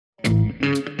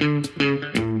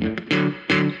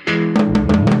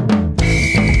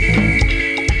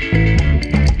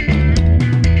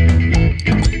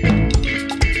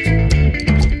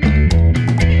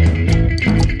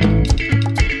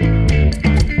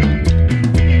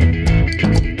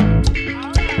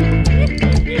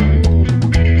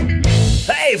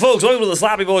folks, welcome to the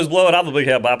Sloppy Boys Blowout. I'm the Big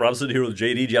Hat Bopper. I'm sitting here with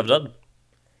JD Jeff Dutton.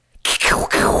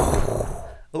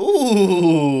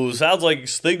 Ooh, sounds like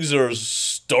things are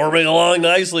storming along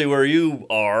nicely where you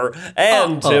are.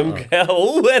 And Tim K.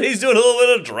 Oh, and he's doing a little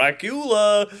bit of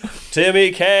Dracula.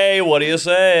 Timmy K, what do you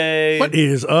say? What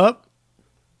is up?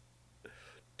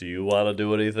 Do you want to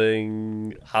do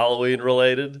anything Halloween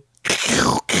related?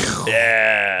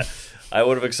 Yeah. I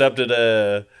would have accepted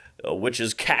a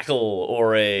witch's cackle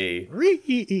or a or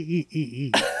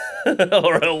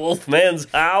a wolfman's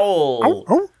howl.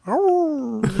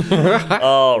 All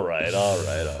right.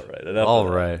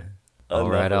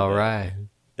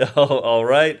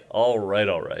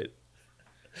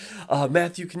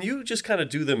 Matthew, can you just kind of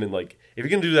do them in like, if you're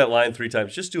going to do that line 3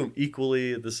 times, just do them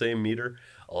equally at the same meter?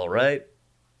 All right.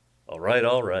 I'm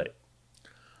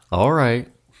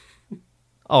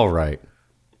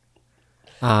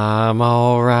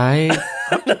all right.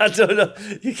 No,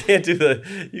 you can't do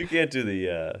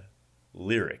the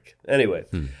lyric. Anyway,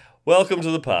 welcome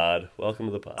to the pod.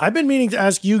 I've been meaning to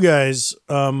ask you guys.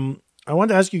 I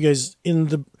wanted to ask you guys in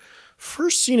the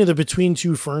first scene of the Between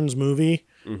Two Ferns movie.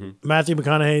 Matthew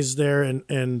McConaughey's there,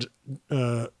 and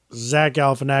Zach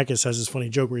Galifianakis has this funny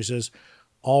joke where he says,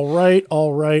 "All right."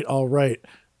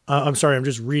 I'm sorry, I'm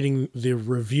just reading the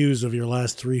reviews of your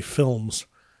last 3 films.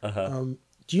 Do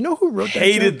you know who wrote that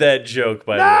Hated joke? that joke,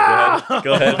 by the way.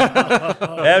 Go ahead.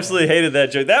 Absolutely hated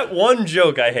that joke. That one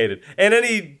joke I hated. And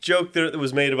any joke that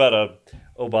was made about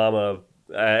Obama,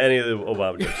 any of the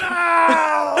Obama jokes.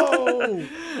 No!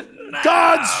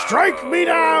 God, strike me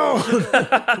down!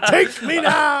 Take me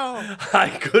now!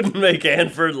 I couldn't make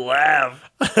Anford laugh.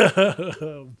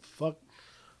 Fuck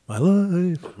my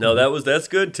life. No, that's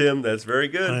good, Tim. That's very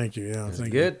good. Thank you. Yeah, That's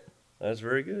thank good. That's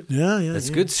very good. you. Yeah. That's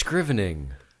good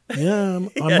scrivening. Yeah, I'm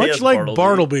Yeah, much yes, like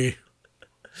Bartleby.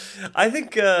 I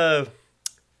think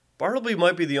Bartleby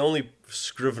might be the only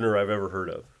scrivener I've ever heard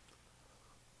of.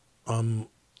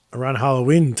 Around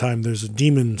Halloween time, there's a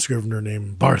demon scrivener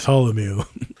named Bartholomew.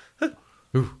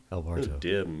 Ooh, Alberto.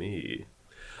 Dear me.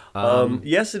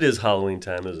 Yes, it is Halloween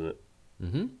time, isn't it?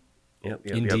 Mm-hmm. Yep.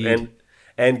 Indeed.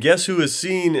 And guess who has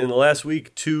seen in the last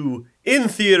week 2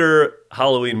 in-theater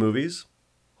Halloween movies?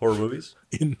 Horror movies?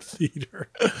 In theater.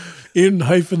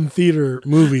 In-theater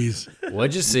movies.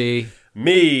 What'd you see?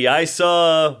 Me. I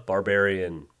saw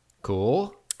Barbarian.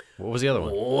 Cool. What was the other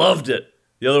one? Loved it.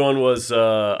 The other one was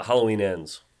Halloween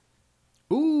Ends.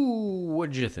 Ooh,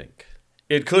 what'd you think?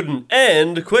 It couldn't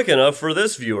end quick enough for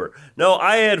this viewer. No,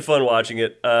 I had fun watching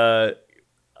it. Let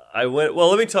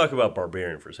me talk about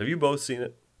Barbarian first. Have you both seen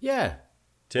it? Yeah.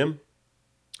 Tim?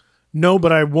 No,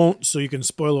 but I won't, so you can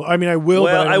spoil it. I mean, I will,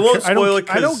 Well, but I won't spoil it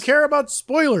 'cause- I don't care about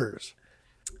spoilers.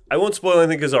 I won't spoil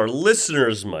anything because our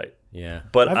listeners might. Yeah.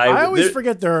 But I always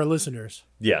forget there are listeners.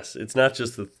 Yes, it's not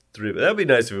just the 3. That'd be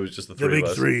nice if it was just the 3 The big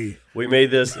of us. 3. We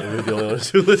made this, and we're the only ones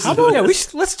who listen. Yeah,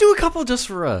 let's do a couple just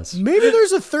for us. Maybe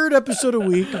there's a 3rd episode a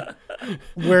week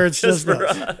where it's just for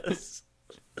us. us.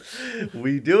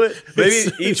 We do it. Maybe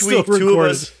It's each still week, 2 of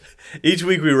recorded. us. Each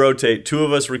week we rotate. 2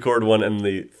 of us record one, and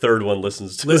the 3rd one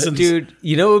listens to it. Dude,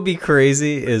 you know what would be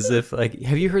crazy is if, like,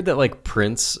 have you heard that, like,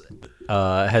 Prince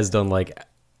has done, like,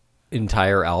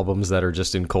 entire albums that are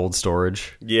just in cold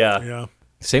storage? Yeah. Yeah.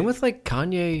 Same with, like,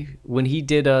 Kanye when he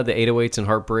did the 808s and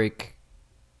Heartbreak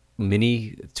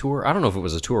mini tour. I don't know if it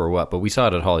was a tour or what, but we saw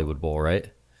it at Hollywood Bowl, right?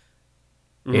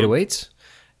 808s?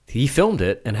 He filmed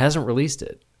it and hasn't released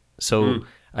it. So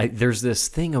there's this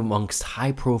thing amongst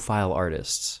high-profile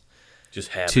artists Just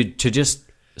have to it. just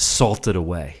salt it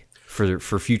away for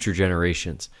future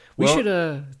generations. We should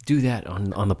do that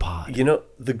on the pod. You know,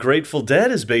 the Grateful Dead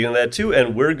is big in that too,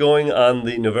 and we're going on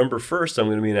the November 1st. I'm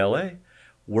going to be in LA.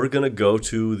 We're going to go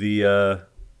to the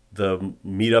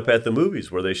meetup at the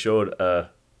movies where they showed a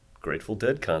Grateful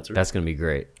Dead concert. That's going to be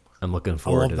great. I'm looking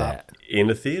forward to that. In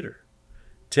a theater.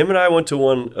 Tim and I went to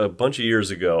one a bunch of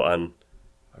years ago on,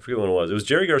 I forget when it was. It was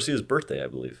Jerry Garcia's birthday, I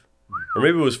believe. Or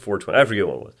maybe it was 420. I forget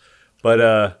when it was.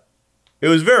 But it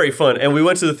was very fun. And we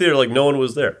went to the theater like no one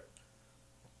was there.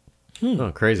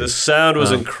 Oh, crazy. The sound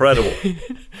was incredible.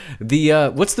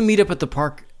 What's the meetup at the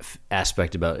park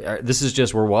aspect about? This is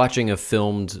just we're watching a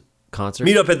filmed concert?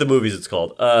 Meetup at the movies, it's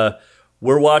called.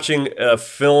 We're watching a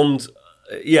filmed,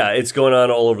 it's going on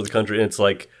all over the country. And it's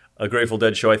like a Grateful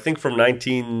Dead show, I think from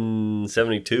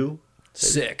 1972.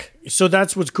 Sick. So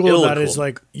that's what's cool It'll about it look is cool.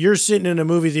 like you're sitting in a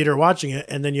movie theater watching it,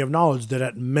 and then you have knowledge that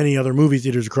at many other movie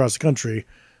theaters across the country,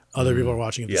 other people are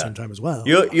watching at the same time as well.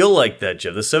 You'll like that,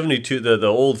 Jeff. The 72, the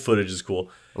old footage is cool.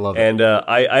 I love it. And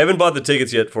I haven't bought the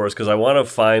tickets yet for us because I want to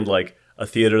find like a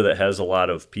theater that has a lot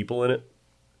of people in it.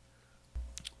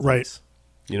 Right.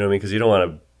 You know what I mean? Because you don't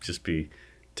want to just be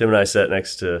Tim and I sat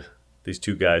next to these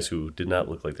two guys who did not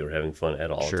look like they were having fun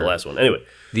at all at the last one. Anyway.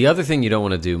 The other thing you don't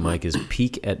want to do, Mike, is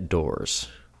peek at doors.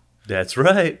 That's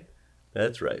right.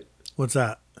 That's right. What's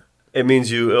that? It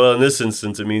means in this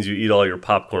instance, it means you eat all your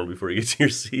popcorn before you get to your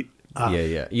seat.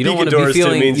 Yeah. You don't want to be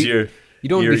feeling... You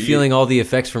don't want to be feeling all the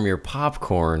effects from your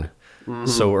popcorn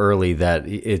so early that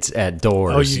it's at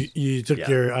doors. Oh, you took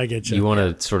your... I get you. You want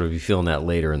to sort of be feeling that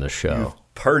later in the show.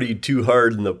 Partied too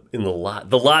hard in the lot.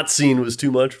 The lot scene was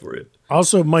too much for you.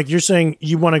 Also, Mike, you're saying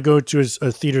you want to go to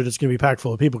a theater that's going to be packed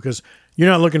full of people because you're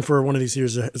not looking for one of these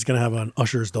theaters that's going to have an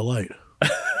Usher's Delight.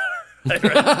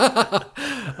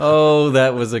 Oh,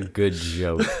 that was a good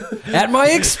joke. At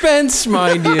my expense,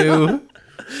 mind you.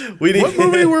 What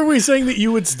movie were we saying that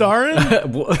you would star in? I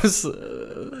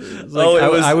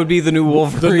would be the new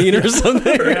Wolverine or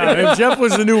something. Yeah, if Jeff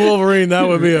was the new Wolverine, that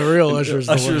would be a real Usher's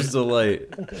Delight.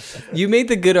 You made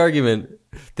the good argument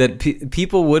that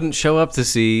people wouldn't show up to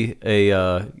see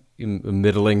a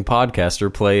middling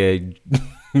podcaster play a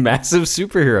massive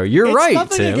superhero. It's right,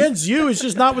 nothing Tim. Against you. It's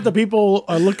just not what the people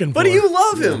are looking for. But you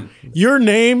love him. Your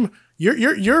name,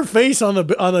 your face on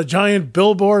a giant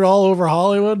billboard all over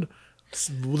Hollywood.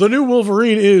 The new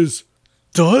Wolverine is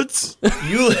Duds.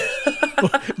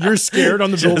 You're scared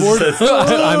on the billboard.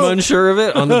 I'm unsure of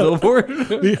it on the billboard.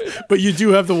 But you do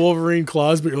have the Wolverine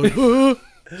claws. But you're like,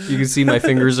 You can see my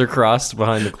fingers are crossed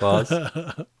behind the claws.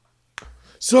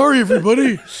 Sorry,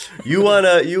 everybody.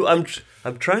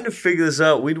 I'm trying to figure this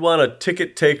out. We'd want a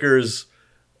ticket taker's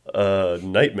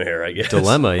nightmare, I guess.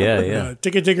 Dilemma, yeah.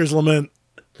 Ticket taker's lament.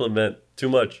 Lament. Too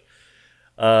much.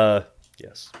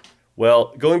 Yes.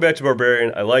 Well, going back to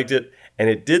Barbarian, I liked it, and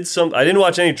it did I didn't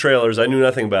watch any trailers. I knew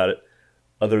nothing about it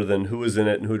other than who was in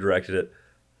it and who directed it.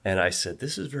 And I said,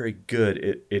 this is very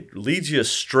good. It leads you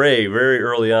astray very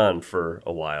early on for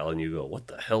a while, and you go, what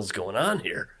the hell's going on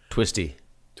here? Twisty,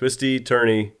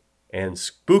 turny, and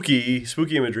spooky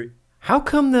imagery. How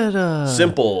come that...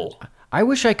 Simple. I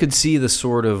wish I could see the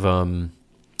sort of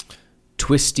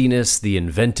twistiness, the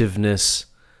inventiveness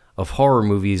of horror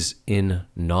movies in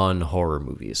non-horror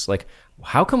movies. Like,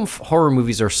 how come horror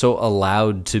movies are so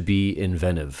allowed to be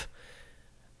inventive?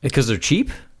 Because they're cheap?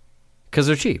 Because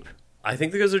they're cheap. I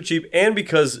think because they're cheap and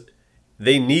because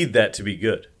they need that to be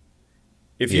good.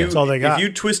 That's all they got. If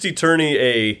you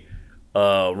twisty-turny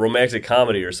a romantic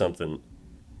comedy or something,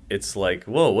 it's like,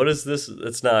 whoa, what is this?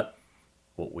 That's not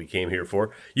what we came here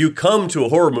for. You come to a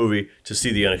horror movie to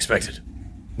see the unexpected.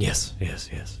 Yes.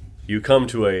 You come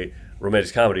to a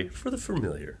romantic comedy for the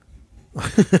familiar.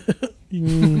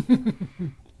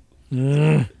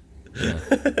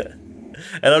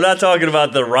 And I'm not talking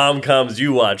about the rom-coms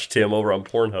you watch, Tim, over on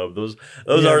Pornhub. Those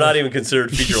are not even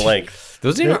considered feator length.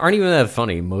 Those aren't even that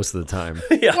funny most of the time.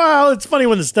 Yeah. Well, it's funny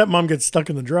when the stepmom gets stuck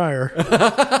in the dryer.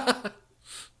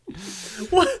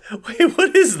 What? Wait,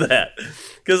 what is that?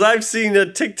 Because I've seen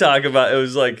a TikTok about it.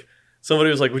 Was like somebody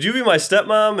was like, "Would you be my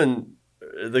stepmom?" And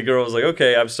the girl was like,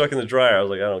 "Okay, I'm stuck in the dryer." I was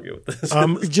like, "I don't get what this is."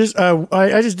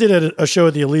 I just did a show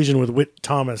at the Elysian with Whit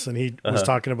Thomas, and he was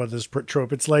talking about this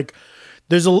trope. It's like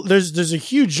there's a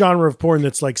huge genre of porn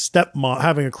that's like stepmom,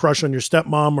 having a crush on your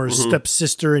stepmom or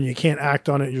stepsister, and you can't act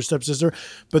on it, your stepsister.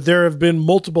 But there have been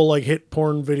multiple like hit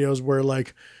porn videos where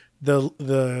like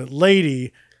the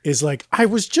lady is like, I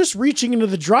was just reaching into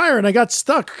the dryer and I got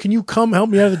stuck. Can you come help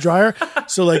me out of the dryer?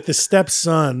 So like the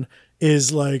stepson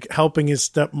is like helping his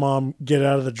stepmom get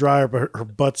out of the dryer, but her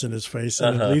butt's in his face,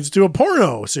 and it leads to a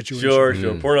porno situation.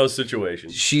 Sure, porno situation.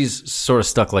 She's sort of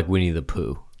stuck like Winnie the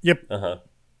Pooh. Yep.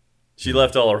 She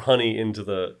left all her honey into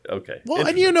the Well,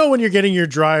 and you know when you're getting your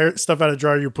dryer stuff out of the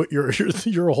dryer, you put your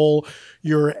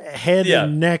head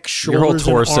and neck, shoulders, your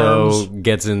whole torso and arms,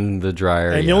 gets in the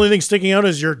dryer, and the only thing sticking out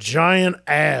is your giant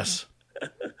ass.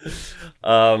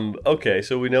 Okay,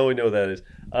 so we know what that is.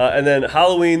 And then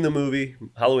Halloween, the movie,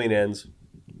 Halloween Ends.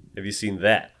 Have you seen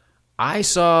that? I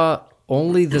saw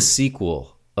only the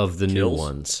sequel of the new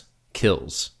ones,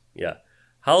 Kills. Yeah.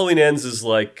 Halloween Ends is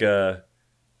like, I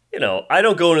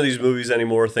don't go into these movies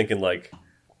anymore thinking like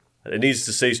it needs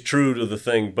to stay true to the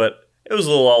thing, but it was a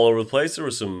little all over the place. There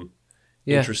were some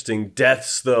interesting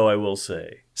deaths, though, I will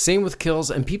say. Same with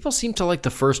Kills, and people seem to like the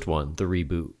first one, the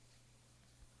reboot,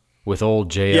 with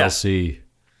old JLC.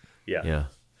 Yeah.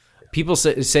 People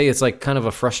say it's like kind of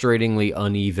a frustratingly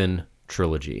uneven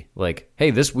trilogy. Like,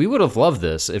 hey, we would have loved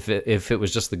this if it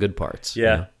was just the good parts. Yeah.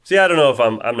 You know? See, I don't know if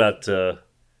I'm not.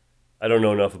 I don't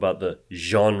know enough about the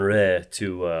genre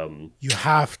to. You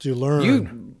have to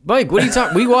learn. Mike, what are you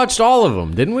talking? We watched all of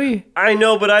them, didn't we? I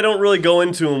know, but I don't really go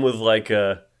into them with like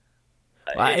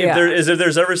If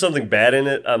there's ever something bad in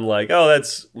it, I'm like, oh,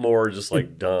 that's more just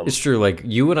like dumb. It's true. Like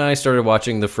you and I started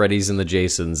watching the Freddys and the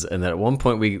Jasons, and then at one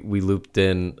point we looped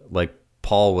in. Like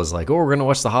Paul was like, "Oh, we're gonna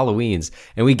watch the Halloweens,"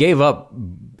 and we gave up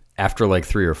after like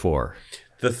 3 or 4.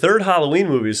 The third Halloween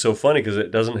movie is so funny because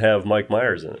it doesn't have Mike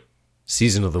Myers in it.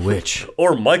 Season of the Witch.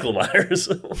 Or Michael Myers.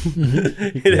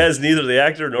 It has neither the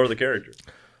actor nor the character.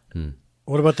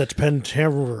 What about that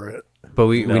Pentaveret? But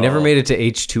we never made it to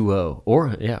H2O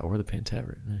or the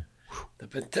Pentaveret. Yeah. The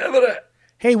Pentaveret.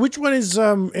 Hey, which one is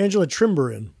Angela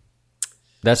Trimber in?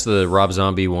 That's the Rob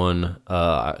Zombie one.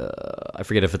 I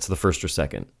forget if it's the first or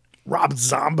second. Rob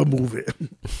Zombie movie.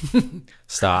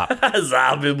 Stop.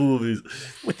 Zombie movies.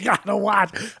 We gotta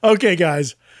watch. Okay,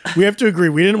 guys. We have to agree.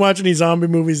 We didn't watch any zombie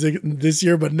movies this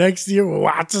year, but next year we're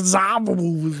watching zombie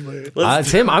movies, man.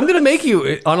 Tim, I'm going to make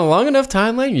you, on a long enough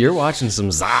timeline, you're watching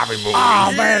some zombie movies.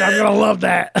 Oh, man, I'm going to love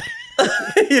that.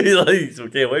 So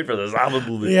can't wait for the zombie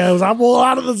movie. Yeah, a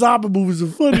lot of the zombie movies are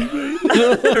funny, man.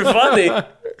 They're funny.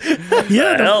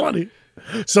 Yeah, they're funny.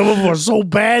 Some of them are so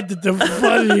bad that they're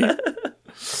funny.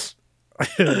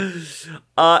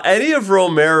 Any of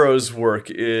Romero's work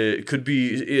could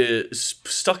be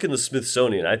stuck in the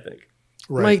Smithsonian, I think.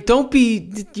 Right. Mike, don't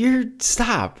be.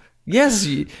 Stop. Yes,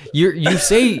 you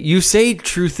say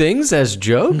true things as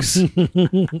jokes.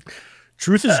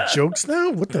 Truth is jokes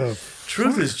now? What the?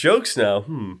 Truth is jokes now.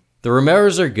 The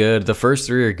Romeros are good. The first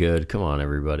 3 are good. Come on,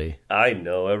 everybody. I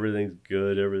know everything's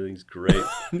good. Everything's great.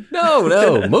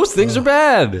 No. Most things are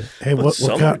bad. Hey, what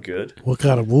Some kind, are good. What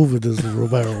kind of movie does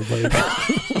Romero make?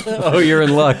 Oh, you're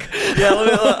in luck. Yeah,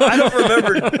 I don't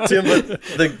remember, Tim, but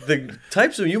the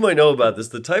types of, you might know about this,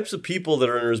 the types of people that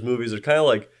are in his movies are kind of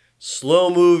like slow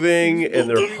moving and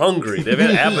they're hungry. They've had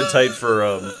appetite for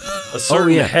a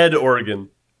certain head organ.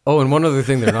 Oh, and one other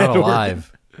thing, they're not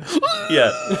alive.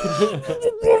 Yeah.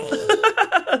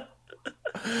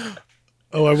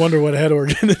 Oh, I wonder what head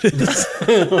organ it is.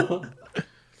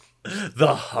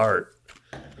 The heart.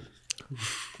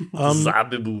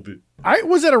 Zombie movie. I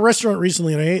was at a restaurant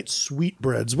recently and I ate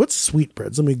sweetbreads. What's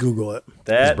sweetbreads? Let me Google it.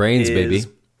 That brains, is baby.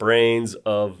 Brains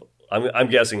of, I'm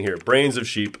guessing here, brains of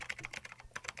sheep.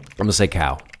 I'm going to say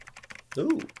cow.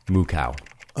 Ooh. Moo cow.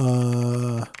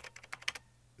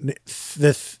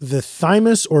 The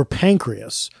thymus or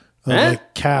pancreas of a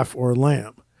calf or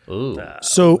lamb. Ooh.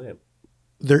 So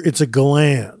it's a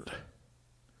gland.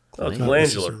 Oh, it's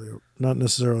glandular. Not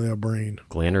necessarily a brain.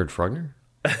 Glanard Frogner?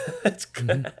 That's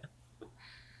good.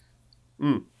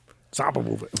 Zombie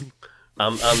movie.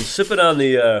 I'm sipping on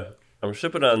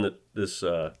this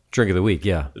Drink of the week,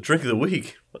 yeah. the drink of the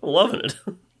week. I'm loving it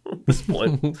at this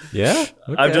point. Yeah?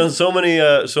 Okay. I've done so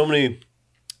many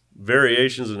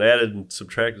variations and added and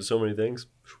subtracted so many things.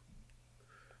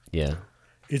 Yeah.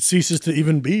 It ceases to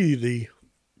even be the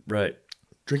Right.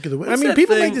 drink of the week. What's I mean, that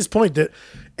people thing? make this point that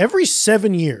every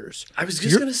 7 years, I was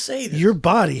just going to say that. your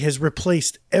body has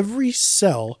replaced every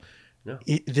cell,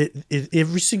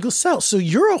 every single cell. So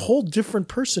you're a whole different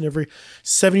person every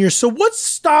 7 years. So what's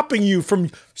stopping you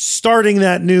from starting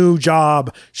that new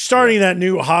job, starting that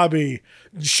new hobby,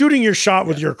 shooting your shot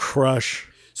with your crush,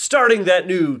 Starting that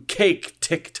new cake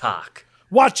TikTok.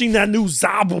 watching that new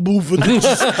zombie movie that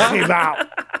just came out?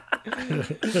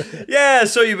 Yeah,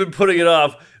 so you've been putting it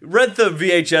off. Rent the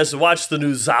VHS and watch the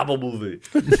new Zaba movie.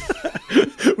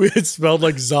 It smelled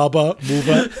like Zaba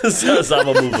Muva.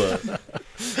 Zaba movie.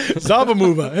 Zaba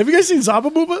Muva. Have you guys seen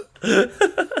Zaba Muva?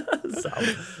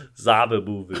 Zaba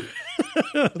movie.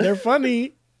 They're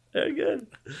funny. Very good.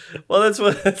 Well, that's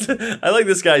I like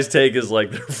this guy's take is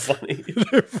like they're funny.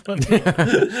 They're funny.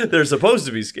 They're supposed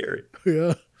to be scary.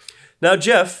 Yeah. Now,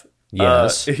 Jeff,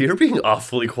 Yes. you're being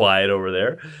awfully quiet over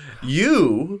there.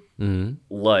 You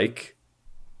like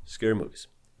scary movies.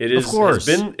 Of course.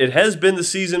 It has been the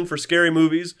season for scary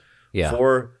movies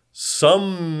for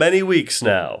some many weeks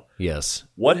now. Yes.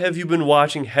 What have you been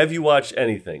watching? Have you watched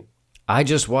anything? I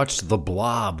just watched The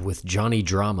Blob with Johnny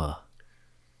Drama.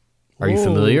 Are you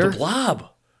familiar? The Blob.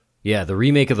 Yeah, the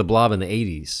remake of The Blob in the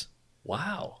 80s.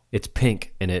 Wow. It's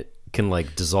pink and it can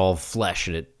like dissolve flesh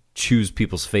and it chews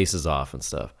people's faces off and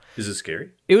stuff. Is it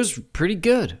scary? It was pretty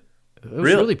good. It was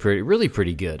really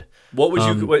pretty good. What was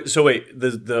you? Wait.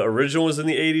 The original was in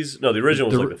the 80s. No, the original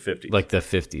was like the 50s. Like the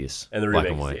 50s. And the black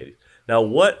remake and was white. the 80s. Now,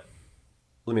 what?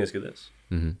 Let me ask you this: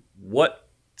 What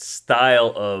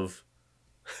style of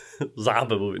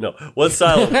zombie movie? No, what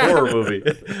style of horror movie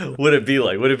would it be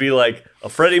like? Would it be like a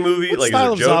Freddy movie? What like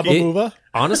style is of it Zaba jokey? Muva?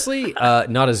 Honestly,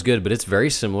 not as good, but it's very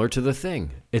similar to The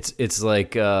Thing. It's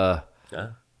like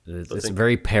it's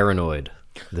very paranoid.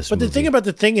 This But movie. the thing about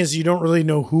the thing is you don't really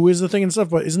know who is the thing and stuff,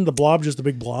 but isn't the blob just a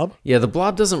big blob? Yeah, the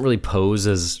blob doesn't really pose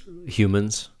as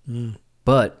humans.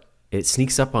 but it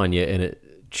sneaks up on you and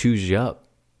it chews you up.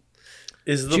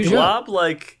 Is the blob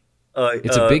like...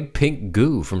 it's a big pink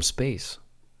goo from space.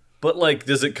 But, like,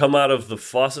 does it come out of the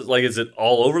faucet? Like, is it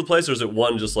all over the place, or is it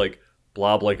one just, like,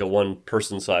 blob, like a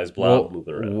one-person-sized blob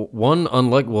moving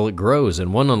around? It grows,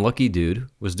 and one unlucky dude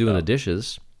was doing the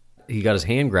dishes. He got his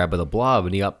hand grabbed by the blob,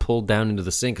 and he got pulled down into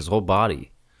the sink, his whole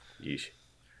body. Yeesh.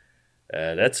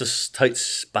 That's a tight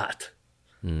spot.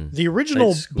 The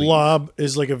original blob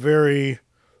is, like, a very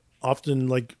often,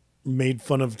 like, made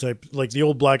fun of type. Like, the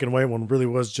old black and white one really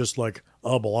was just, like,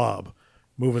 a blob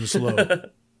moving slow.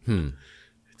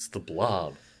 It's the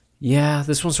blob. Yeah,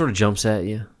 this one sort of jumps at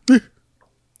you. It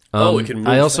can move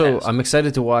fast. I'm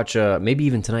excited to watch, maybe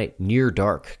even tonight, Near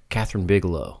Dark, Catherine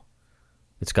Bigelow.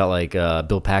 It's got like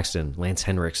Bill Paxton, Lance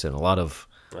Henriksen,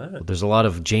 there's a lot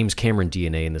of James Cameron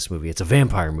DNA in this movie. It's a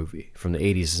vampire movie from the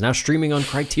 80s. It's now streaming on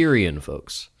Criterion,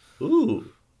 folks.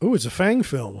 Ooh, it's a Fang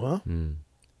film, huh?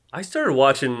 I started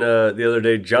watching the other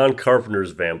day John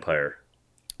Carpenter's Vampire.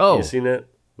 Oh. You seen that?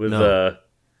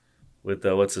 With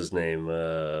what's his name?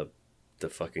 The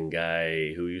fucking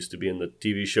guy who used to be in the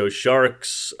TV show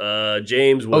Sharks,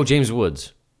 James Woods. Oh, James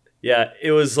Woods. Yeah,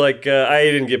 it was like, I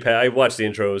didn't get past, I watched the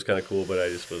intro, it was kind of cool, but I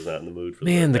just was not in the mood for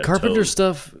the Carpenter tone.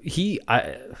 stuff,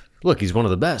 look, he's one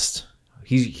of the best.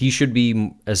 He should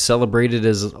be as celebrated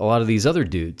as a lot of these other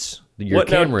dudes. Your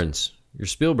Camerons, your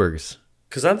Spielbergs.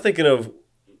 Because I'm thinking of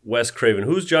Wes Craven.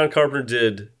 Who's John Carpenter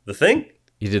did The Thing?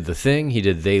 He did The Thing, he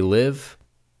did They Live,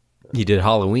 he did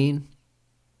Halloween.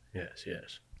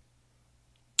 Yes.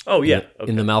 Oh, yeah.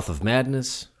 In the Mouth of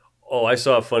Madness. Oh, I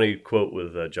saw a funny quote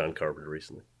with John Carpenter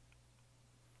recently.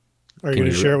 Are you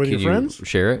going to share it with your friends?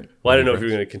 Share it? Well, I don't know if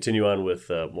you're going to continue on with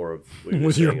more of what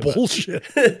with your bullshit.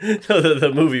 No,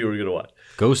 the movie you were going to watch.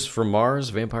 Ghosts from Mars,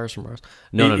 Vampires from Mars.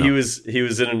 No. He was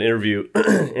in an interview,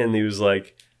 and he was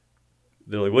like,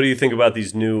 they're like, what do you think about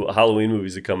these new Halloween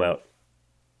movies that come out?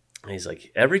 And he's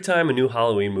like, every time a new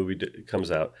Halloween movie comes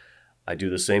out, I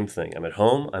do the same thing. I'm at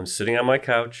home, I'm sitting on my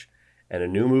couch, and a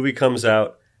new movie comes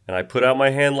out, and I put out my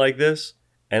hand like this,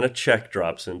 and a check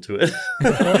drops into it.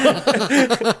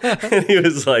 And he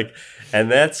was like,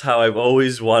 and that's how I've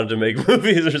always wanted to make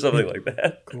movies or something like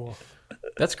that. Cool.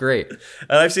 That's great.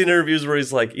 And I've seen interviews where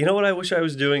he's like, you know what I wish I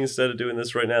was doing instead of doing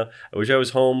this right now? I wish I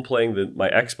was home playing my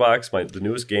Xbox, the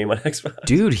newest game on Xbox.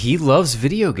 Dude, he loves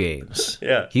video games.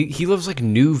 Yeah. He loves like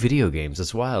new video games.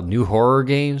 That's wild. New horror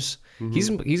games.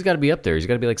 Mm-hmm. He's got to be up there. He's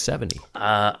got to be like 70.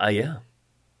 Yeah.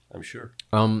 I'm sure.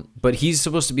 But he's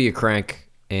supposed to be a crank.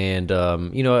 And,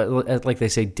 like they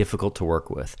say, difficult to work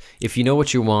with. If you know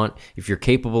what you want, if you're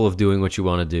capable of doing what you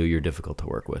want to do, you're difficult to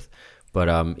work with.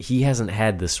 But he hasn't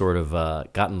had this sort of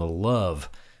gotten the love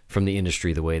from the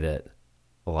industry the way that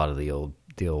a lot of the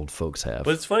old folks have.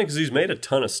 But it's funny because he's made a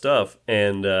ton of stuff.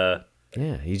 And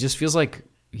he just feels like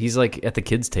he's like at the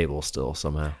kids' table still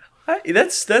somehow.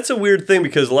 That's a weird thing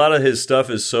because a lot of his stuff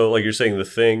is so, like you're saying, The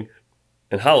Thing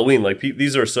and Halloween. Like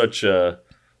these are such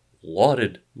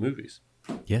lauded movies.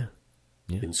 Yeah.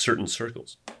 In certain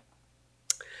circles.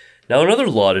 Now, another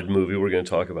lauded movie we're going to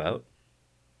talk about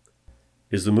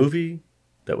is the movie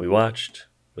that we watched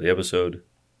for the episode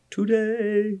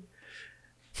today.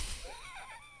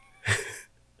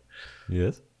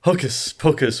 Yes. Hocus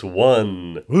Pocus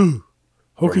 1. Ooh.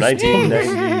 Hocus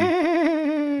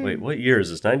 1990. Wait, what year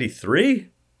is this? 93?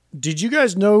 Did you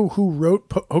guys know who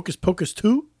wrote Hocus Pocus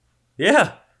 2?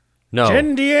 Yeah. No.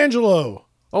 Jen D'Angelo.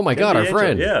 Oh my God, our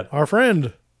friend. Yeah. Our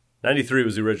friend. 93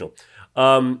 was the original.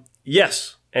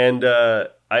 Yes. And we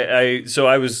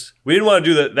didn't want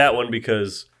to do that one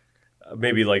because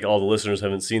maybe like all the listeners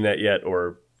haven't seen that yet,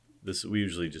 or we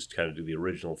usually just kind of do the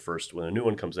original first when a new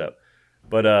one comes out.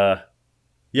 But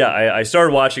I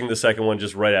started watching the second one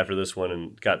just right after this one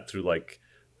and got through like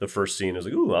the first scene. I was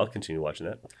like, ooh, I'll continue watching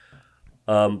that.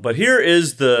 But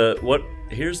here's the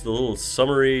little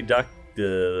summary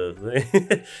Here's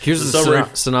the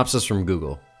synopsis from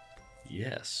Google.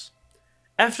 Yes.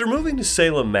 After moving to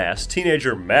Salem, Mass.,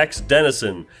 teenager Max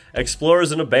Dennison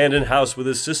explores an abandoned house with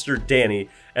his sister Danny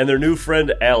and their new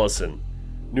friend Allison.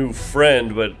 New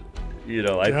friend, but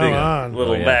I think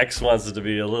little Max wants it to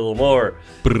be a little more.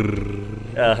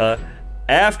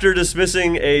 After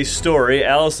dismissing a story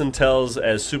Allison tells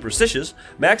as superstitious,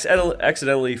 Max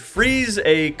accidentally frees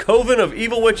a coven of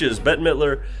evil witches. Bette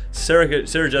Midler, Sarah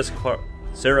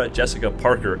Jessica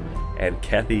Parker, and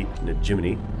Kathy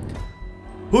Najimy,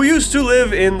 who used to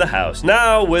live in the house.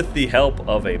 Now, with the help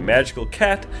of a magical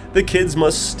cat, the kids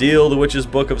must steal the witch's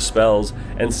book of spells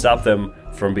and stop them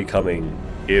from becoming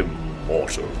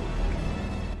immortal.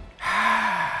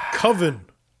 Coven.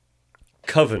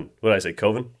 What did I say?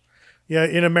 Coven? Yeah,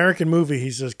 in American movie, he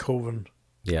says Coven.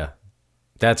 Yeah.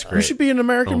 That's great. It should be an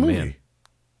American movie. Man.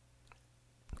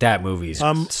 That movie's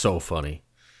so funny.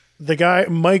 The guy,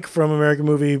 Mike from American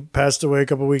Movie, passed away a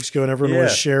couple weeks ago, and everyone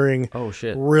was sharing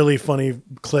really funny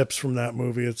clips from that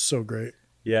movie. It's so great.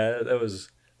 Yeah, that was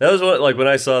what, like, when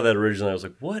I saw that originally, I was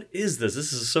like, what is this?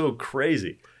 This is so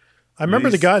crazy. I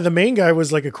remember the main guy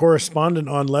was like a correspondent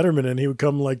on Letterman, and he would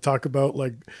come like talk about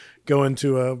like going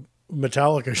to a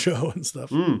Metallica show and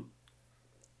stuff.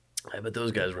 I bet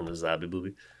those guys were in the zombie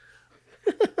movie.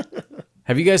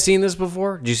 Have you guys seen this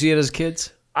before? Did you see it as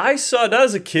kids? I saw it not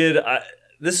as a kid.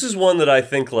 This is one that I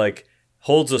think like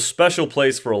holds a special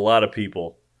place for a lot of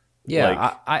people. Yeah,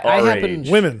 like, I happen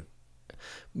women.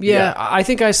 Yeah, I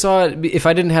think I saw it. If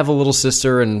I didn't have a little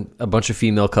sister and a bunch of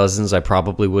female cousins, I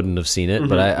probably wouldn't have seen it.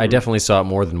 But I definitely saw it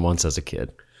more than once as a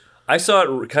kid. I saw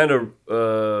it kind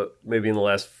of maybe in the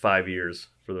last 5 years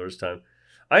for the first time.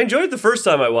 I enjoyed it the first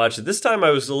time I watched it. This time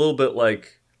I was a little bit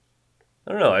like,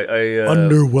 I don't know.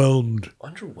 Underwhelmed.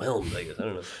 Underwhelmed, I guess. I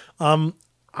don't know.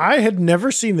 I had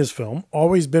never seen this film,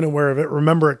 always been aware of it,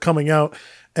 remember it coming out.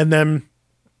 And then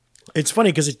it's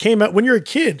funny because it came out when you're a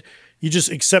kid, you just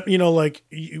accept, like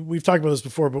we've talked about this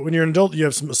before, but when you're an adult, you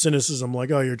have some cynicism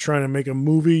like, oh, you're trying to make a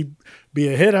movie be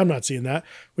a hit. I'm not seeing that.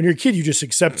 When you're a kid, you just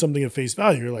accept something at face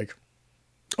value. You're like,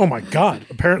 oh my God,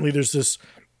 apparently there's this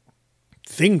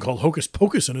thing called Hocus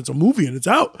Pocus and it's a movie and it's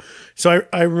out. So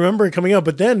I remember it coming out,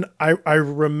 but then I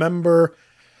remember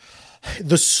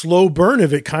the slow burn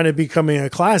of it kind of becoming a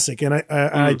classic. And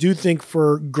I do think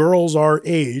for girls our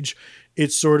age,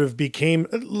 it sort of became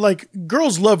like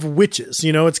girls love witches,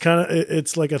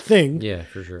 it's like a thing. Yeah,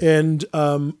 for sure. And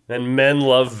men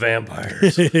love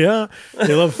vampires. Yeah,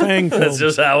 they love fang films. That's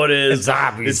just how it is. It's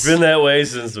obvious. It's been that way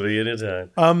since the beginning of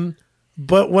time.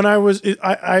 But when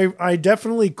I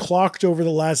definitely clocked over the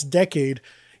last decade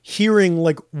hearing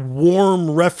like warm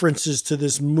references to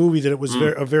this movie that it was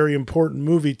a very important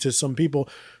movie to some people.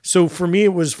 So for me,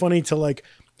 it was funny to like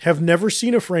have never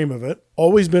seen a frame of it,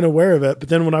 always been aware of it. But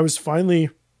then when I was finally,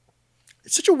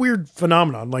 it's such a weird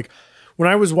phenomenon. Like when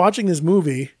I was watching this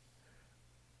movie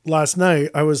last night,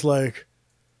 I was like,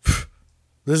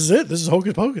 this is it. This is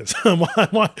Hocus Pocus.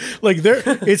 Like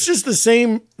it's just the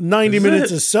same 90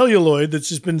 minutes of celluloid that's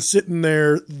just been sitting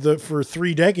there for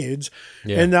 3 decades.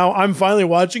 Yeah. And now I'm finally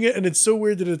watching it. And it's so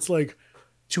weird that it's like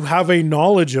to have a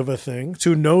knowledge of a thing,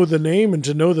 to know the name and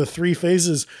to know the 3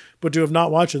 phases, but to have not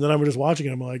watched it. And then I'm just watching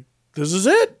it. I'm like, this is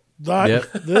it. There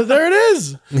it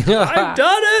is. I've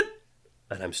done it.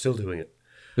 And I'm still doing it.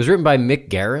 It was written by Mick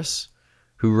Garris,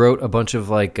 who wrote a bunch of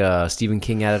like Stephen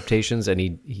King adaptations, and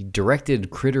he directed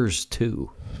Critters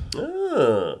 2.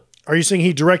 Are you saying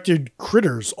he directed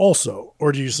Critters also,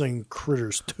 or do you saying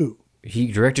Critters 2?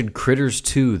 He directed Critters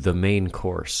 2, the main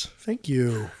course. Thank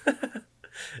you.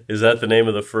 Is that the name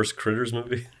of the first Critters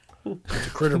movie? It's a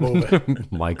critter movie.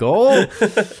 Michael.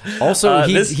 Also,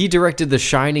 he directed the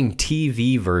Shining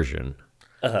TV version.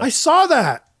 I saw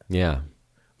that. Yeah.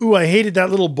 Ooh, I hated that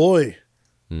little boy.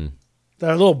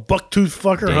 That little bucktooth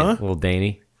fucker, huh? Little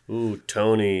Danny. Ooh,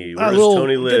 Tony. Where does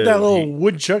Tony live? Get that little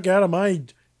woodchuck out of my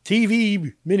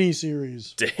TV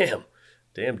miniseries.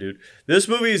 Damn, dude. This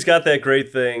movie's got that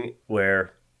great thing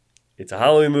where it's a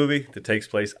Halloween movie that takes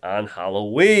place on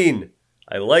Halloween.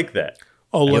 I like that.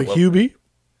 Oh, like Hubie?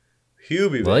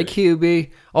 Hubie, baby. Like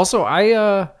Hubie. Also,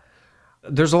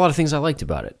 there's a lot of things I liked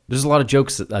about it. There's a lot of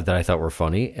jokes that I thought were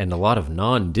funny, and a lot of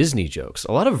non-Disney jokes.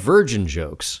 A lot of Virgin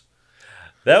jokes.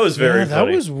 That was very funny.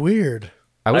 That was weird.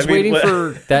 I was waiting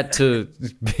for that to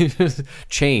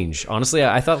change. Honestly,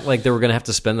 I thought like they were going to have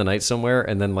to spend the night somewhere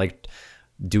and then like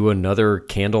do another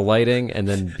candle lighting and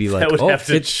then be like,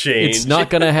 change. It's not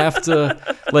going to have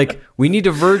to, like, we need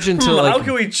a virgin to like. How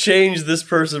can we change this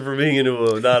person from being into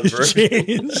a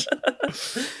non-virgin?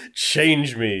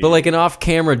 Change me. But like an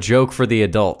off-camera joke for the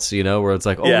adults, where it's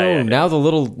like, now the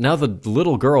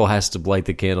little girl has to light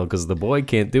the candle because the boy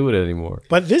can't do it anymore.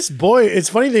 But this boy, it's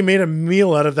funny they made a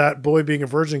meal out of that boy being a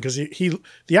virgin because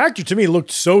the actor to me looked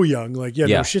so young. Like,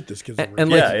 no shit, this kid's a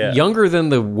virgin. And younger than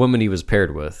the woman he was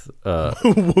paired with.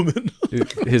 Woman.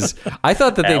 I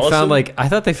thought that they found like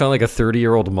a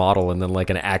 30-year-old model and then like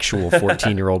an actual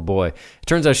 14-year-old boy. It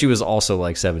turns out she was also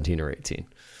like 17 or 18.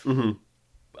 Mm-hmm.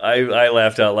 I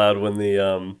laughed out loud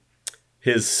when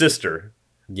his sister.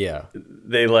 Yeah.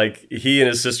 He and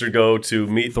his sister go to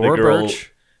meet the girl.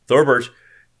 Thor Birch.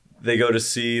 They go to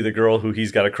see the girl who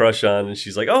he's got a crush on, and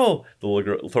she's like, "Oh, the little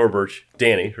girl, Thor Birch,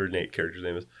 Danny, her character's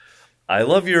name is. I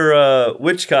love your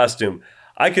witch costume.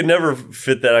 I could never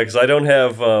fit that because I don't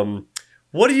have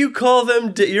What do you call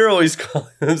them? You're always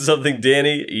calling them something,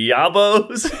 Danny.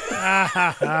 Yabos?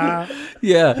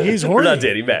 Yeah. He's Or horny. not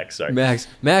Danny, Max, sorry.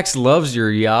 Max loves your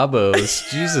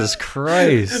yabos. Jesus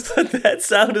Christ. But that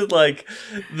sounded like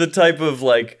the type of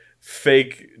like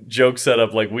fake joke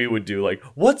setup like we would do. Like,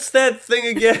 what's that thing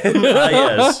again?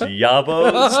 Yes,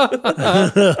 Yabos.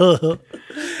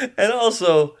 And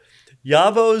also,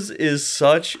 Yabos is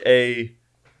such a...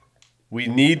 We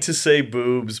need to say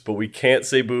boobs, but we can't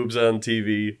say boobs on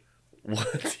TV.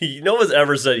 No one's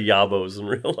ever said Yabos in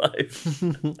real life.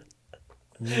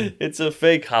 It's a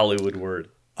fake Hollywood word.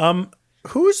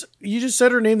 Who's you just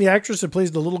said her name? The actress that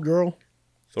plays the little girl.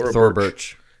 Thora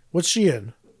Birch. What's she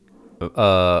in?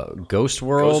 Ghost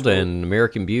World and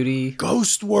American Beauty.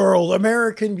 Ghost World,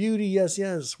 American Beauty. Yes,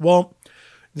 yes. Well,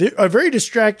 a very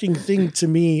distracting thing to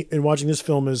me in watching this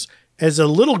film is, as a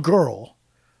little girl,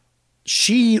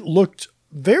 she looked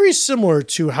very similar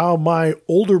to how my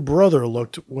older brother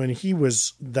looked when he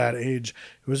was that age.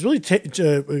 It was really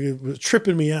it was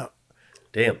tripping me out.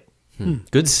 Damn.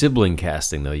 Good sibling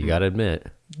casting, though, you got to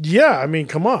admit. Yeah, I mean,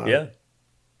 come on. Yeah.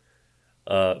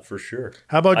 For sure.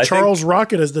 How about Charles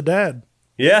Rocket as the dad?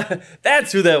 Yeah,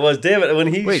 that's who that was. Damn it. When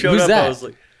he showed who's up, that? I was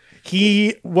like...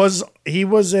 He was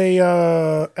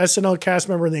a SNL cast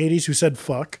member in the 80s who said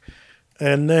fuck.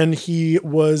 And then he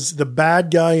was the bad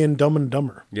guy in Dumb and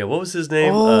Dumber. Yeah, what was his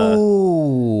name?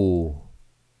 Oh.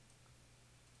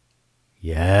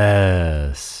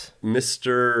 Yes.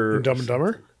 Mr... In Dumb and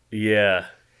Dumber? Yeah.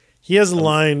 He has a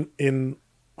line in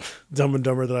Dumb and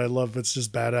Dumber that I love. It's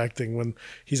just bad acting when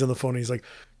he's on the phone. And he's like,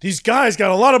 "These guys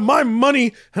got a lot of my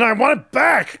money and I want it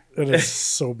back." And it's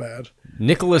so bad.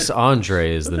 Nicholas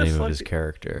Andre is the name fuck? of his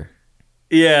character.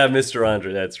 Yeah, Mr.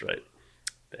 Andre. That's right.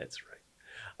 That's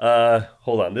right.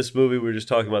 Hold on. This movie, we were just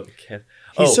talking about the cat.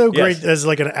 He's so yes. great as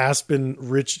like an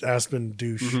rich Aspen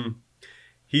douche. Mm-hmm.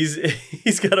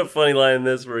 He's got a funny line in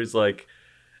this where he's like,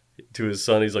 to his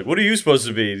son, he's like, "What are you supposed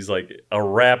to be?" He's like, "A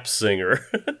rap singer."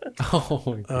 Oh,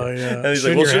 my God. Oh, yeah. And he's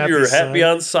like, "Well, shouldn't your hat be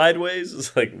on sideways?"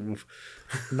 It's like...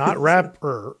 Not rap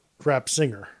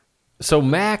singer. So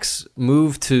Max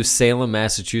moved to Salem,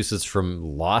 Massachusetts from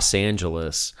Los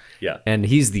Angeles. Yeah. And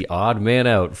he's the odd man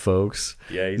out, folks.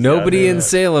 Yeah, he's the Nobody odd man in out.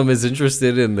 Salem is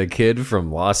interested in the kid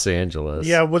from Los Angeles.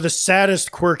 Yeah, well, the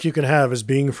saddest quirk you can have is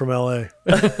being from LA.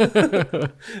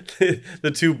 The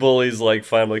two bullies like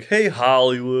find like, "Hey,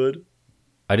 Hollywood."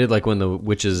 I did like when the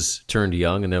witches turned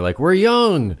young and they're like, "We're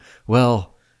young."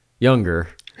 Well, younger.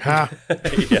 Ha.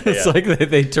 It's like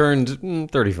they turned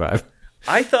 35.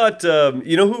 I thought,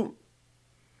 you know who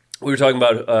we were talking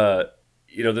about,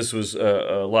 this was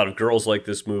a lot of girls like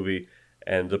this movie,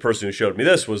 and the person who showed me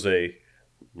this was a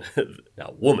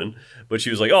not woman, but she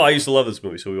was like, "Oh, I used to love this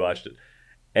movie," so we watched it.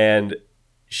 And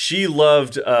she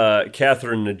loved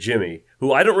Catherine Najimy,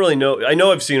 who I don't really know. I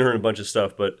know I've seen her in a bunch of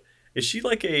stuff, but is she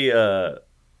like a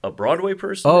Broadway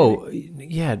person? Oh,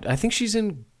 yeah. I think she's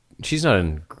not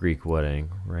in Greek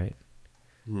Wedding, right?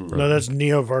 No, that's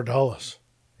Neo Vardalos.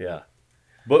 Yeah.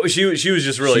 But she was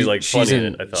just really like funny in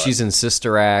it, I thought. She's in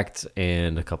Sister Act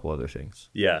and a couple other things.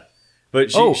 Yeah.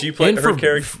 But she played and her for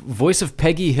character. Voice of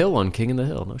Peggy Hill on King of the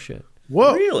Hill. No shit.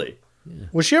 Whoa. Really?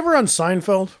 Was she ever on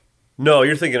Seinfeld? No,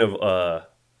 you're thinking of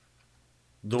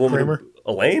the woman Kramer?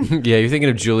 Elaine? Yeah, you're thinking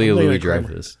of Julia Elena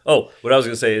Louis-Dreyfus. Oh, what I was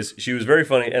going to say is she was very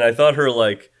funny, and I thought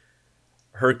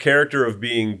her character of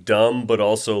being dumb but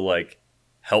also like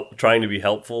trying to be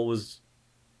helpful was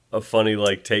a funny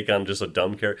like take on just a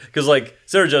dumb character. Because like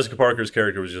Sarah Jessica Parker's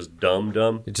character was just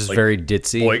dumb. It's just like, very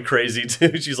ditzy. boy crazy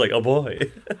too. She's like, "Oh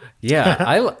boy." Yeah,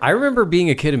 I remember being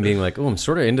a kid and being like, "Oh, I'm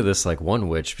sort of into this like one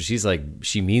witch, but she's like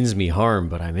she means me harm,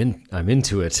 but I'm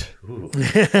into it."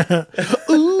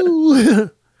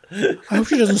 Ooh. I hope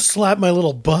she doesn't slap my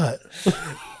little butt.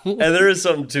 And there is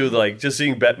something too, like just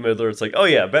seeing Bette Midler. It's like, oh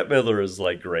yeah, Bette Midler is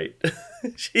like great.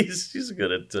 she's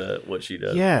good at what she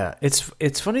does. Yeah,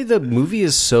 it's funny. The movie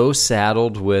is so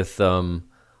saddled with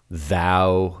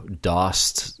thou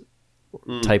dost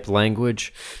type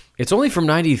language. It's only from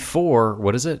 94.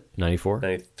 What is it? 94?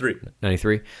 93.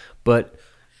 93. But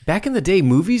back in the day,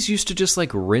 movies used to just like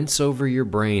rinse over your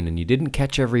brain and you didn't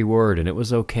catch every word and it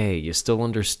was okay. You still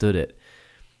understood it.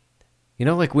 You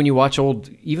know, like when you watch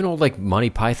old like Monty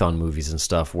Python movies and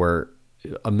stuff where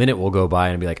a minute will go by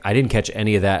and be like, I didn't catch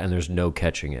any of that and there's no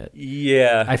catching it.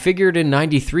 Yeah. I figured in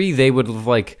 93 they would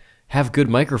like have good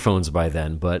microphones by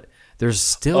then, but there's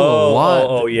still a lot.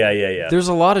 Oh, yeah. There's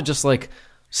a lot of just like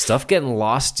stuff getting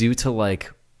lost due to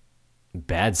like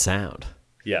bad sound.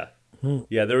 Yeah.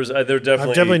 Yeah, there definitely...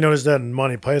 I've definitely noticed that in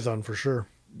Monty Python for sure.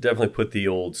 Definitely put the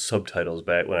old subtitles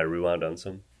back when I rewound on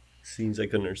some scenes I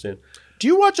couldn't understand. Do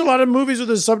you watch a lot of movies with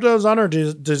the subtitles on, or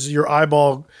does your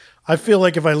eyeball? I feel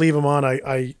like if I leave them on,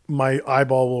 my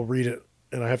eyeball will read it,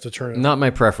 and I have to turn it. Not my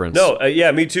preference. No,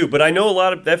 yeah, me too. But I know a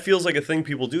lot of that feels like a thing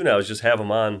people do now is just have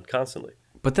them on constantly.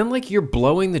 But then, like, you're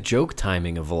blowing the joke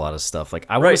timing of a lot of stuff. Like,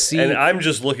 I want to see. And I'm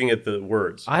just looking at the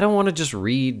words. I don't want to just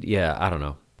read. Yeah, I don't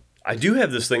know. I do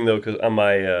have this thing though, because on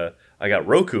my I got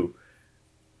Roku.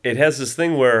 It has this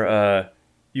thing where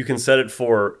you can set it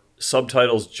for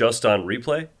subtitles just on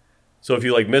replay. So if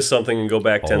you like miss something and go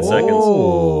back 10 seconds,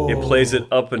 it plays it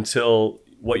up until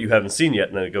what you haven't seen yet,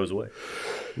 and then it goes away.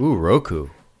 Ooh, Roku.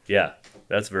 Yeah,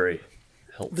 that's very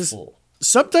helpful. This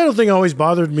subtitle thing always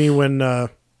bothered me when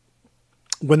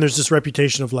there's this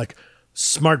reputation of like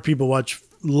smart people watch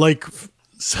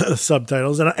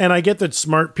subtitles, and I get that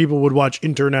smart people would watch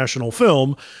international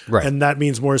film, right, and that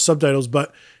means more subtitles,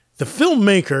 but the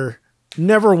filmmaker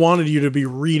never wanted you to be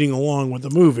reading along with the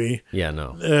movie. Yeah,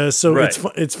 no. So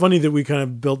it's funny that we kind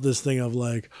of built this thing of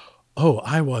like, oh,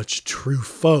 I watch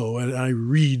Truffaut and I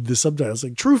read the subtitles.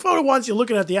 Like, Truffaut wants you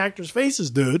looking at the actors' faces,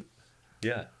 dude.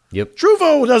 Yeah. Yep.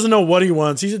 Truffaut doesn't know what he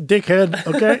wants. He's a dickhead,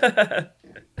 okay?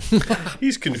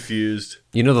 He's confused.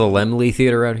 You know the Lemley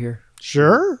Theater out here?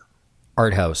 Sure.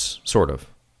 Art house, sort of.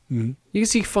 Mm-hmm. You can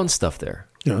see fun stuff there.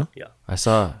 Yeah. Yeah. I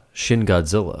saw Shin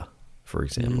Godzilla, for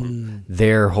example.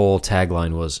 Their whole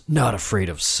tagline was, not afraid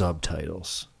of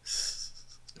subtitles.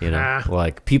 You know,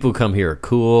 like, people come here are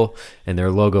cool, and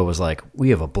their logo was like, we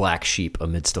have a black sheep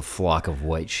amidst a flock of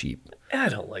white sheep. I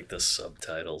don't like the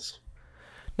subtitles.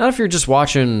 Not if you're just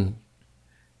watching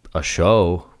a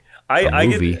show, a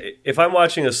movie. If I'm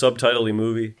watching a subtitle-y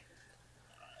movie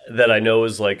that I know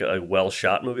is like a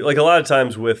well-shot movie, like a lot of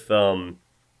times with,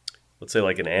 let's say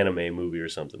like an anime movie or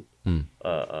something.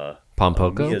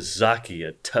 Pompoko?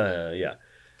 Miyazaki, yeah.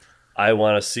 I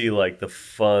want to see like the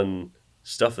fun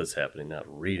stuff that's happening, not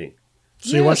reading.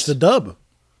 So you watch the dub.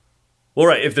 Well,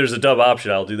 right. If there's a dub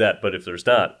option, I'll do that. But if there's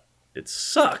not, it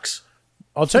sucks.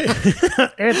 I'll tell you,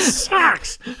 it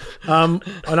sucks. An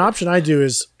option I do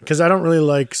is, because I don't really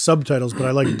like subtitles, but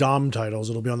I like dom titles.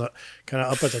 It'll be on the kind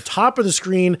of up at the top of the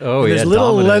screen. Oh, and there's yeah, little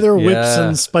dominant. leather whips Yeah.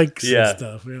 and spikes Yeah. and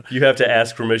stuff. Yeah. You have to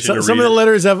ask permission to read Some of the it.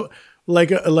 letters have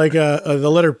the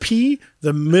letter P.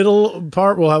 The middle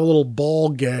part will have a little ball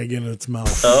gag in its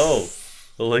mouth. Oh.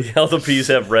 Like how the P's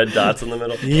have red dots in the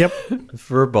middle. Yep.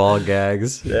 For ball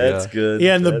gags. That's good.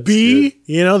 Yeah, and the That's B, good.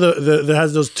 you know, that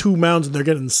has those two mounds and they're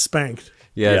getting spanked.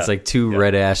 Yeah, it's Yeah. like two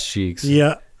red ass cheeks.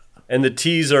 Yeah. And the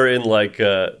T's are in like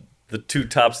the two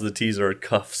tops of the T's are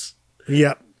cuffs.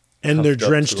 Yeah. And they're Cuffed up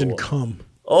drenched to the in wall. cum.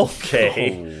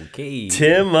 Okay. Okay.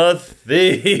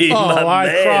 Timothy, Oh, my I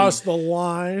man. crossed the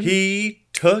line. He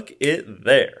took it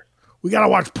there. We got to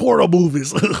watch porno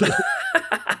movies.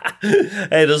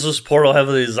 Hey, this is Portal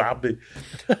Heavily Zombie.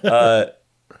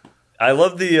 I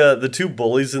love the two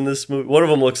bullies in this movie. One of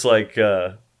them looks like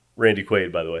Randy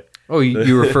Quaid, by the way. Oh,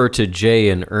 you refer to Jay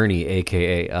and Ernie,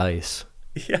 a.k.a. Ice.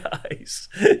 Yeah, Ice.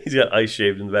 He's got ice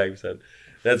shaved in the back of his head.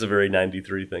 That's a very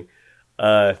 93 thing.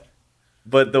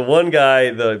 But the one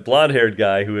guy, the blonde-haired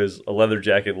guy who has a leather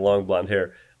jacket and long blonde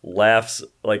hair, laughs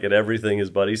like at everything his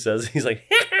buddy says. He's like,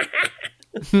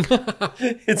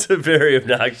 it's a very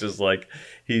obnoxious, like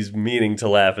he's meaning to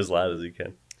laugh as loud as he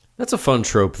can. That's a fun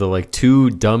trope, though. Like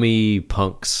two dummy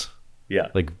punks. Yeah.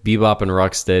 Like Bebop and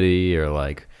Rocksteady, or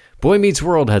like Boy Meets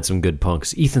World had some good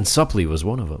punks. Ethan Suplee was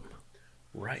one of them.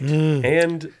 Right.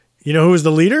 And You know who was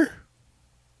the leader?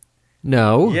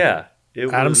 No. yeah,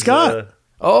 it Adam was, Scott.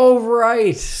 Oh,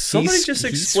 right. Somebody just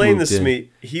explained this to me.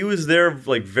 He was there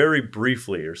like very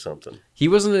briefly or something. He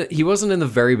wasn't in the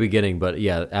very beginning, but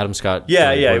yeah, Adam Scott.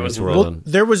 Yeah, joined yeah, Boy he Meets wasn't- World Well, and-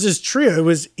 there was this trio. It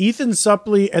was Ethan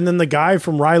Suplee and then the guy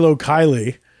from Rilo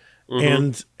Kiley.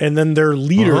 And then their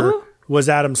leader was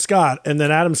Adam Scott. And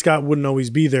then Adam Scott wouldn't always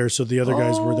be there, so the other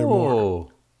guys were there more.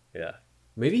 Oh. Yeah.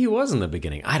 Maybe he was in the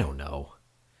beginning. I don't know.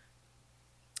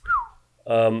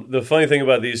 The funny thing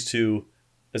about these two,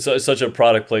 it's such a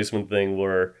product placement thing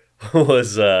where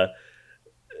was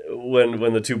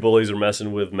when the two bullies are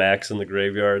messing with Max in the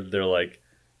graveyard, they're like,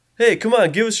 hey, come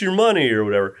on, give us your money or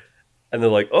whatever. And they're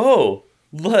like, oh,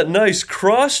 nice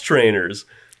cross trainers.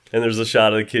 And there's a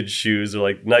shot of the kid's shoes. They're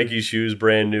like Nike shoes,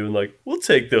 brand new. And like, we'll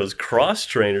take those cross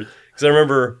trainers. Because I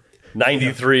remember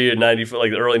 93 and 94,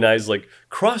 like the early 90s, like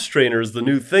cross trainers, the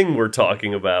new thing we're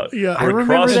talking about. Yeah, I Where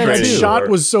remember that cross-training shot are-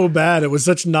 was so bad. It was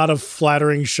such not a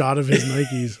flattering shot of his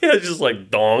Nikes. Yeah, just like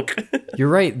donk. You're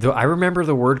right. Though I remember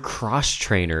the word cross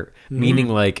trainer, meaning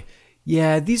like,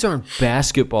 yeah, these aren't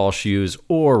basketball shoes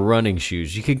or running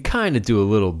shoes. You can kind of do a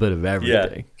little bit of Yeah.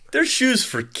 everything. They're shoes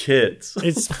for kids.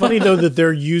 It's funny though that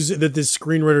this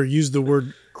screenwriter used the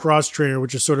word cross trainer,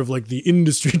 which is sort of like the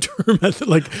industry term.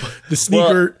 Like the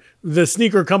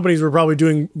sneaker companies were probably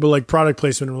doing like product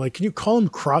placement. And we're like, can you call them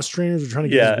cross trainers? We're trying to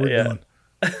get this word going.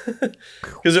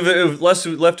 Because if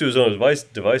left to his own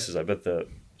devices, I bet the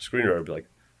screenwriter would be like,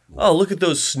 "Oh, look at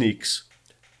those sneaks."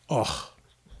 Oh,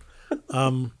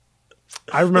 I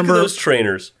remember look at those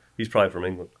trainers. He's probably from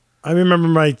England. I remember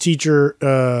my teacher,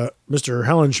 Mr.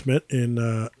 Hellenschmidt, in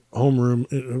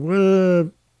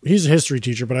homeroom. He's a history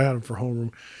teacher, but I had him for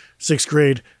homeroom, 6th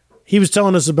grade. He was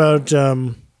telling us about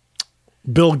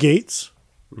Bill Gates,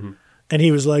 and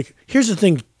he was like, "Here's the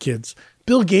thing, kids.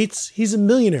 Bill Gates, he's a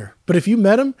millionaire, but if you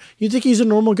met him, you think he's a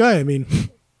normal guy. I mean,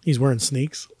 he's wearing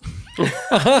sneaks."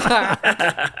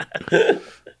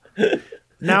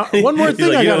 Now, one more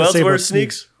thing I got to say about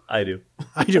sneaks. I do.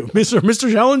 Mr.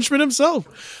 Hellenschmidt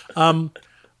himself.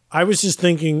 I was just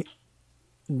thinking,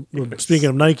 speaking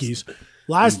of Nikes,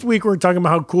 last week we were talking about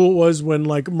how cool it was when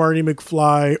like Marty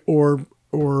McFly or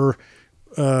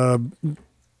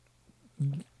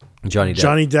Johnny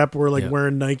Depp were like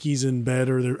wearing Nikes in bed,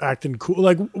 or they're acting cool.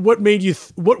 Like, what made you?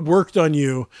 What worked on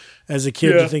you as a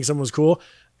kid to think someone was cool?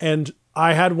 And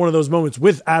I had one of those moments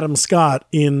with Adam Scott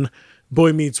in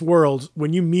Boy Meets World.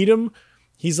 When you meet him,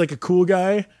 he's like a cool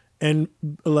guy, and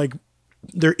like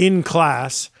they're in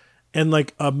class, and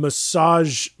like a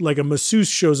masseuse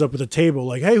shows up at the table.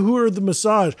 Like, hey, who are the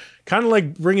massage? Kind of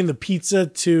like bringing the pizza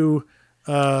to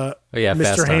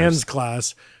Mr. Hand's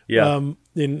class. Yeah.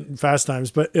 In Fast Times,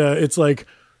 but it's like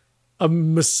a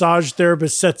massage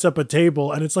therapist sets up a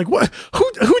table, and it's like, what?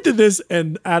 Who did this?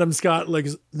 And Adam Scott like,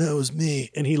 that was me,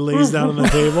 and he lays down on the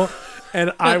table,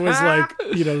 and I was like,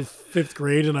 5th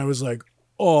grade, and I was like,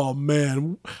 oh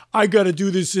man, I got to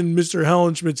do this in Mr.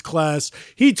 Hellenschmidt's class.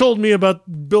 He told me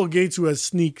about Bill Gates who has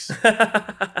sneaks.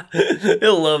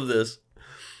 He'll love this.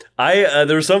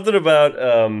 There was something about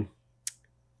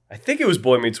I think it was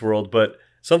Boy Meets World, but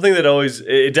something that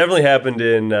it definitely happened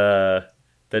in that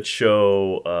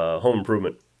show, Home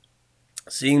Improvement.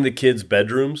 Seeing the kids'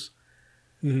 bedrooms,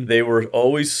 they were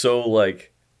always so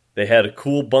like, they had a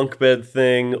cool bunk bed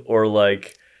thing, or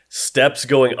like steps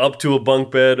going up to a bunk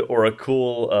bed, or a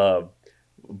cool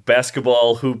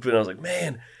basketball hoop. And I was like,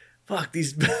 man, fuck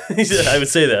these. I would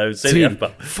say that. I would say the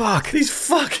F-bomb. Fuck. These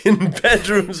fucking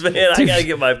bedrooms, man. Dude, I got to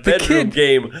get my bedroom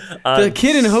game on. The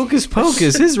kid in Hocus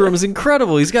Pocus, his room is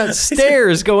incredible. He's got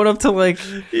stairs going up to like...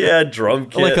 Yeah, drum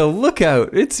kit. Like a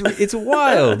lookout. It's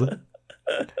wild.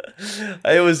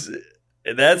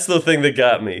 That's the thing that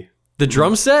got me. The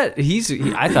drum set,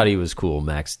 I thought he was cool,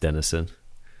 Max Dennison.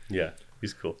 Yeah,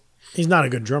 he's cool. He's not a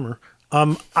good drummer.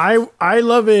 I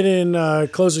love it in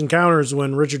Close Encounters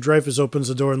when Richard Dreyfuss opens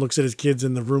the door and looks at his kids,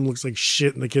 and the room looks like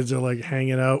shit, and the kids are like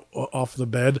hanging out off the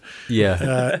bed.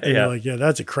 Yeah, and you're like, yeah,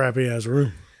 that's a crappy ass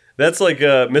room. That's like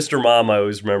Mr. Mom. I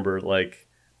always remember like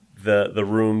the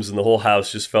rooms and the whole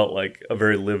house just felt like a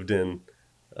very lived in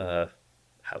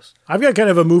house. I've got kind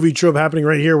of a movie trope happening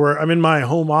right here where I'm in my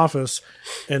home office,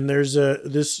 and there's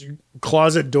this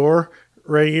closet door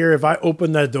right here. If I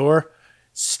open that door,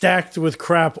 stacked with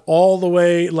crap all the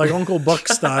way, like Uncle Buck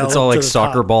style. It's all like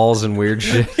soccer balls and weird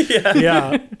shit.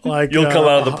 Yeah. Like you'll come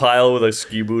out of the pile with a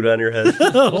ski boot on your head.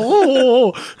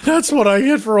 Oh, that's what I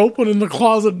get for opening the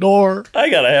closet door. I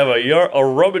gotta have a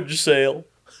rummage sale.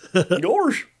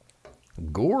 Gorsh.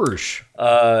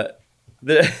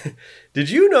 Did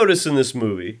you notice in this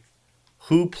movie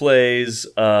who plays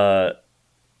the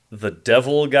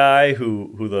devil guy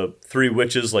who the three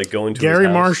witches like go into Gary his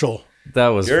house? Marshall. That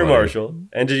was Gary funny. Marshall.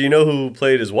 And did you know who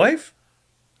played his wife?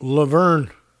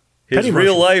 Laverne. His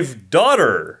real life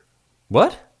daughter.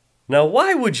 What? Now,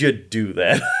 why would you do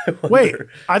that? Wait,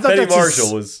 I thought Penny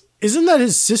Marshall was. Isn't that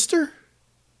his sister?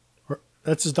 Or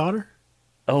that's his daughter?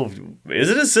 Oh,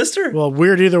 is it his sister? Well,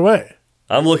 weird either way.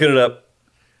 I'm looking it up.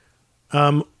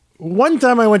 One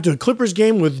time I went to a Clippers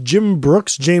game with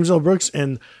James L. Brooks,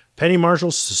 and Penny Marshall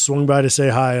swung by to say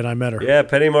hi, and I met her. Yeah,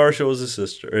 Penny Marshall was his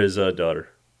sister, or his daughter.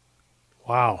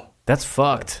 Wow. That's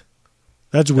fucked.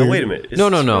 That's weird. Now, wait a minute.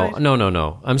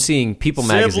 No. I'm seeing People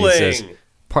Magazine says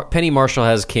Penny Marshall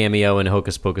has cameo in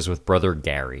Hocus Pocus with brother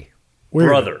Gary. Weird.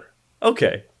 Brother.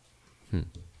 Okay.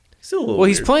 Still a little Well,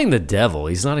 he's weird. playing the devil.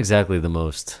 He's not exactly the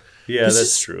most... Yeah,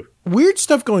 that's true. Weird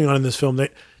stuff going on in this film.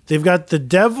 They've got the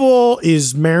devil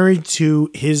is married to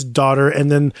his daughter,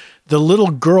 and then the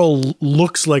little girl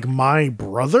looks like my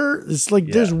brother. It's like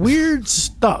there's weird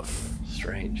stuff.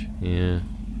 Strange. Yeah.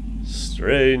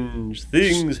 Strange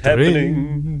things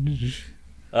happening.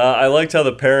 I liked how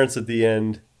the parents at the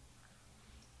end,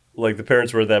 like the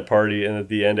parents were at that party, and at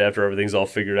the end, after everything's all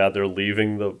figured out, they're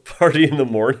leaving the party in the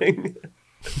morning.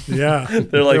 Yeah.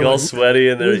 They're like all sweaty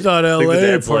and they're We thought think the LA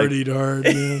dad's like, partied hard,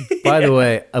 man. By the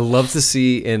way, I love to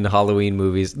see in Halloween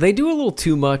movies, they do a little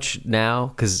too much now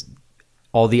because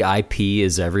all the IP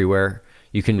is everywhere.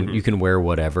 You can wear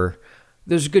whatever.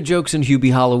 There's good jokes in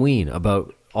Hubie Halloween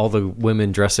about all the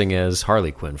women dressing as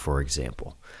Harley Quinn, for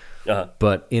example.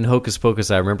 But in Hocus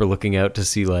Pocus, I remember looking out to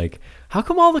see like, how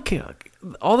come all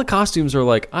the costumes are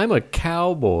like, I'm a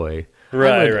cowboy,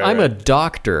 I'm a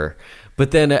doctor.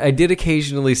 But then I did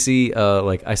occasionally see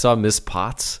like I saw Miss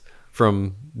Potts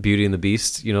from Beauty and the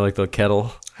Beast, you know, like the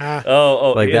kettle.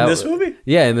 Like in this movie?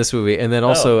 Yeah, in this movie. And then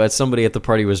also somebody at the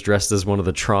party was dressed as one of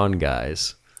the Tron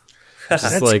guys.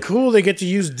 That's like, cool. They get to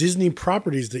use Disney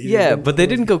properties that you but they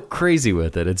didn't go crazy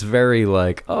with it. It's very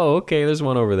like, oh, okay, there's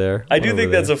one over there. I do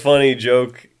think that's a funny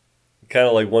joke, kind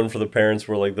of like one for the parents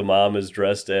where like the mom is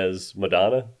dressed as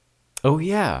Madonna. Oh,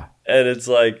 yeah. And it's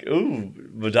like, ooh,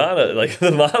 Madonna. Like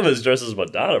the mom is dressed as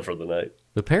Madonna for the night.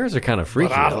 The parents are kind of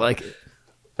freaky. I like it.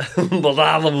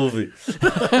 Madonna movie.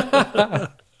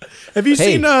 Have you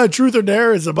seen Truth or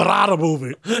Dare? It's a Madonna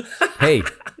movie. Hey,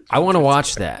 I want to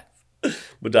watch that.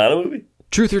 Madonna movie?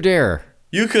 Truth or Dare.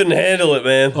 You couldn't handle it,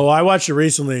 man. Oh, I watched it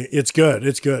recently. It's good.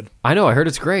 It's good. I know. I heard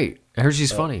it's great. I heard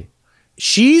she's funny.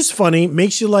 She's funny,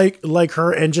 makes you like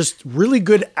her, and just really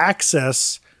good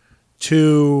access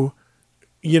to,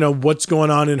 you know, what's going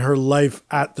on in her life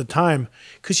at the time.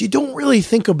 Because you don't really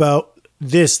think about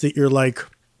this, that you're like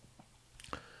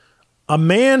a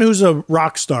man who's a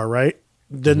rock star, right?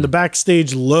 Then the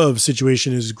backstage love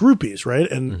situation is groupies, right?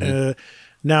 And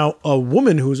now a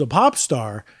woman who's a pop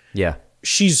star,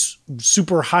 she's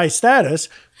super high status,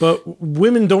 but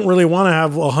women don't really want to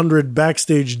have 100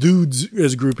 backstage dudes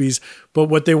as groupies. But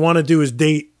what they want to do is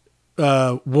date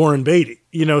Warren Beatty,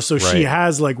 you know. So she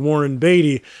has like Warren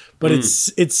Beatty, but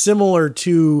it's similar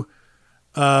to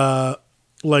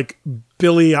like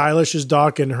Billie Eilish's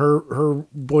doc and her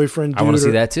boyfriend. I want to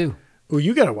see that too. Oh,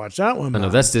 you got to watch that one. I know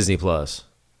that's Disney Plus.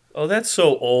 Oh, that's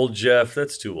so old, Jeff.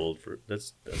 That's too old for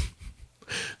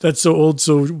That's so old.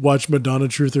 So watch Madonna,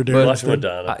 Truth or Dare. Watch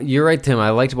Madonna. You're right, Tim.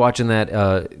 I liked watching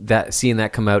that. Seeing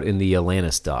that come out in the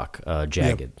Atlantis doc,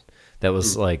 Jagged. Yep. That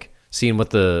was like seeing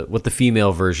what the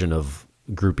female version of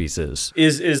groupies is.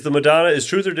 Is the Madonna? Is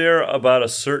Truth or Dare about a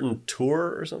certain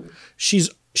tour or something?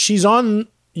 She's on.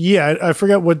 Yeah, I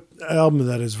forget what album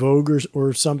that is, Vogue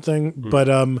or something. But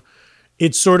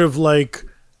it's sort of like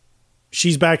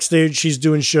she's backstage, she's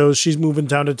doing shows, she's moving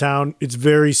town to town. It's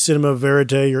very cinema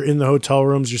verite. You're in the hotel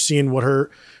rooms, you're seeing what her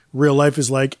real life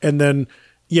is like. And then,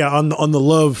 on the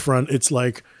love front, it's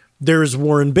like there's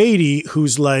Warren Beatty,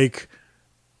 who's like,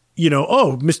 you know,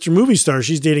 oh, Mr. Movie Star,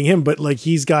 she's dating him, but like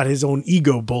he's got his own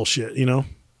ego bullshit, you know?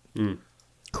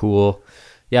 Cool.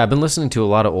 Yeah, I've been listening to a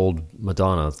lot of old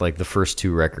Madonna, like the first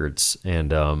two records,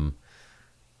 and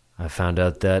I found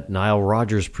out that Nile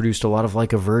Rodgers produced a lot of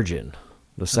Like a Virgin,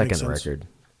 the second record,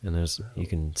 and you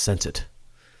can sense it.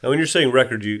 Now, when you're saying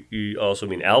record, you also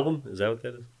mean album? Is that what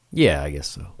that is? Yeah, I guess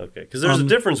so. Okay, because there's a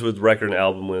difference with record and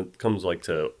album when it comes like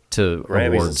to Grammys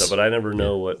awards and stuff, but I never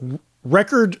know what.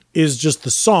 Record is just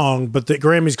the song, but the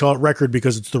Grammys call it record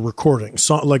because it's the recording.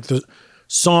 Like the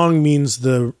song means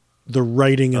the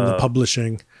writing and the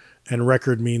publishing, and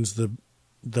record means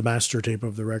the master tape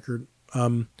of the record.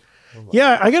 I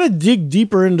gotta dig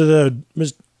deeper into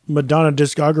the Madonna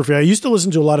discography. I used to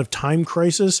listen to a lot of Time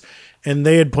Crisis, and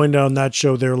they had pointed out on that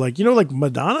show, they're like, you know, like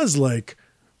Madonna's like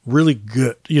really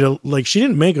good, you know, like she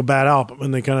didn't make a bad album,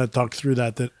 and they kind of talked through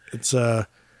that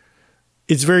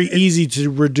it's very easy to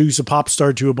reduce a pop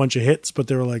star to a bunch of hits, but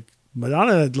they were like,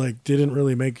 Madonna like didn't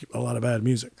really make a lot of bad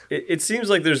music. It seems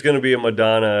like there's going to be a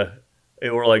Madonna,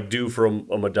 or like due for a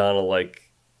Madonna like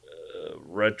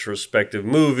retrospective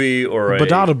movie, or a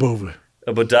Madonna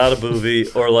movie,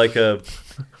 or like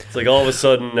it's like all of a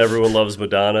sudden everyone loves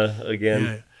Madonna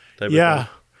again. Yeah.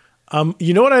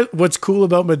 You know what's cool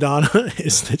about Madonna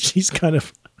is that she's kind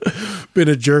of been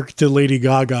a jerk to Lady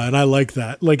Gaga, and I like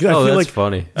that. Like, I feel that's like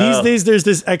funny. These days there's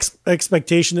this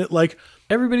expectation that like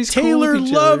everybody's Taylor cool with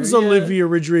each loves other. Olivia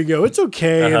Rodrigo. It's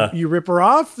okay if you rip her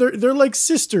off. They're like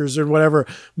sisters or whatever.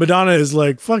 Madonna is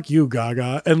like, fuck you,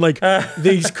 Gaga. And like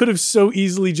they could have so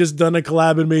easily just done a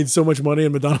collab and made so much money,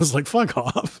 and Madonna's like, fuck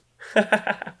off.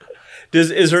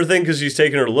 Is her thing because she's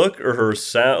taking her look or her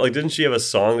sound? Like, didn't she have a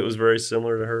song that was very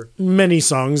similar to her? Many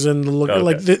songs, and the look,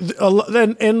 like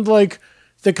and like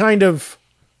the kind of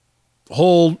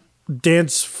whole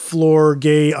dance floor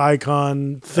gay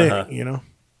icon thing, you know.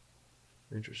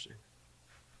 Interesting.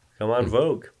 Come on,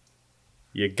 Vogue.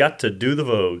 You got to do the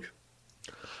Vogue.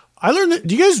 I learned that.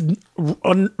 Do you guys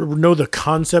know the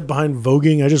concept behind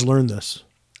voguing? I just learned this.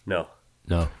 No.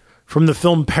 from the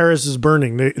film Paris is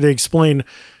Burning. They explain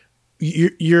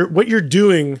you're what you're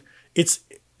doing.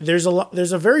 There's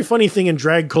a very funny thing in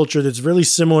drag culture that's really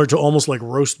similar to almost like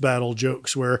roast battle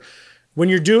jokes where when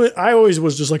you're doing, I always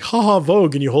was just like, haha,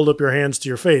 Vogue, and you hold up your hands to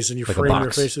your face and you Like frame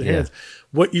your face with hands.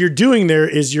 What you're doing there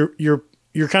is you're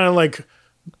kind of like,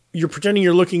 you're pretending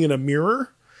you're looking in a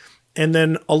mirror. And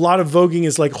then a lot of voguing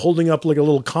is like holding up like a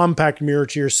little compact mirror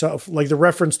to yourself, like the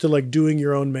reference to like doing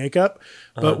your own makeup.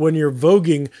 But when you're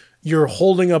voguing, you're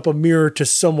holding up a mirror to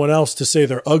someone else to say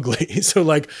they're ugly. So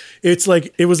like,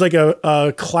 it was like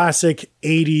a classic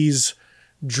 80s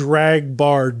drag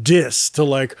bar diss to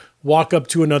like walk up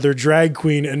to another drag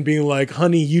queen and being like,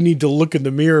 honey, you need to look in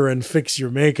the mirror and fix your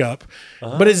makeup.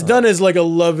 But it's done as like a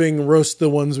loving roast the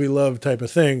ones we love type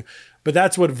of thing. But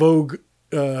that's what Vogue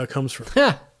comes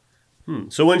from.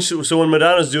 So when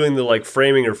Madonna's doing the like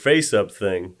framing her face up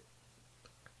thing,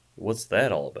 what's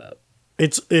that all about?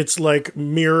 It's like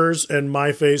mirrors and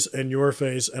my face and your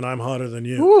face and I'm hotter than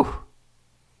you. Woo.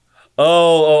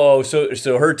 So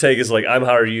her take is like, I'm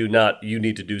hotter than you, not you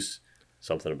need to do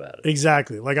something about it.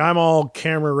 Exactly. Like I'm all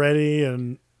camera ready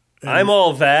and I'm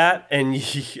all that, and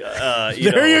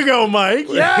you go, Mike.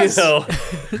 Yes.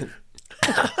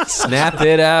 Snap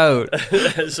it out.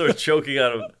 Sort of choking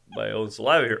out of my own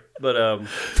saliva here, but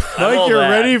Mike, you're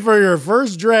ready for your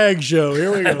first drag show.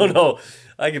 Here we go. I don't know.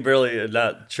 I can barely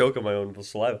not choke on my own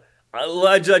saliva.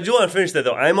 I do want to finish that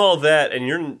though. I'm all that, and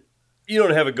you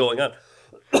don't have it going on.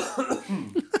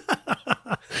 Oh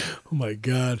my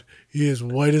God, he is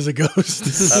white as a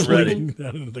ghost. I'm ready.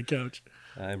 Down into the couch.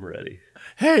 I'm ready.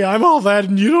 Hey, I'm all that,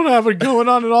 and you don't have it going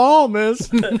on at all,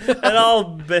 miss. at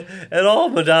all,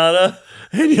 Madonna.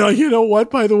 And you know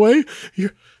what? By the way,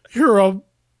 you're a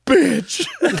bitch.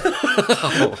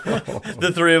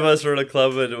 The three of us were in a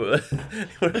club, and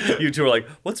you two were like,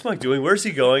 "What's Mike doing? Where's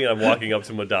he going?" And I'm walking up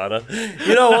to Madonna.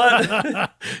 You know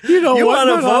what? You want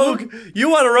to Vogue? You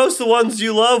want to roast the ones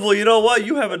you love? Well, you know what?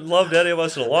 You haven't loved any of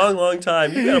us in a long, long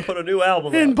time. You got to put a new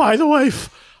album out. And by the way,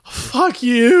 fuck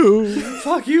you.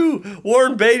 Fuck you,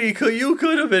 Warren Beatty. You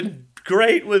could have been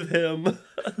great with him.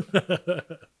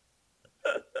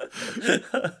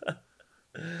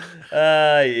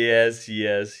 Yes.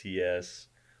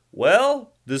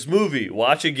 Well, this movie,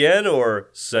 watch again or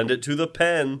send it to the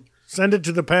pen. Send it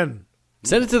to the pen.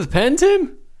 Send it to the pen,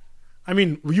 Tim? I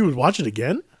mean, you would watch it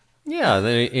again? Yeah,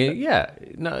 yeah.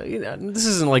 No, this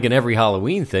isn't like an every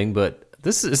Halloween thing, but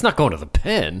it's not going to the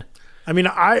pen. I mean,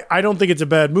 I don't think it's a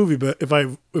bad movie, but if I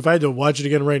had to watch it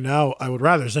again right now, I would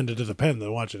rather send it to the pen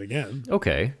than watch it again.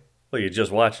 Okay. Well, you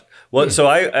just watched. Well, so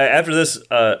I after this,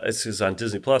 it's on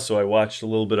Disney Plus, so I watched a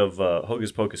little bit of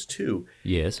Hocus Pocus 2.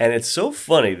 Yes. And it's so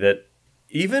funny that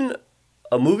even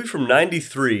a movie from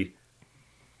 '93,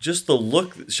 just the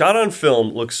look, shot on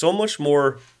film, looks so much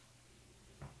more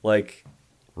like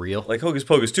real. Like Hocus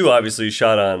Pocus 2, obviously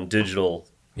shot on digital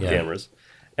cameras,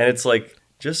 and it's like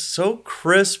just so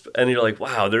crisp, and you're like,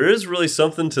 wow, there is really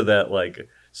something to that, like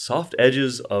soft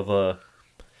edges of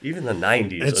even the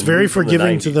 90s. It's very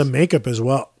forgiving to the makeup as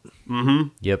well. Mm-hmm.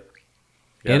 Yep.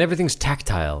 And everything's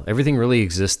tactile. Everything really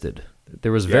existed.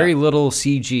 There was very little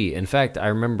CG. In fact, I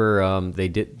remember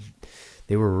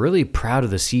they were really proud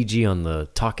of the CG on the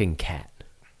talking cat.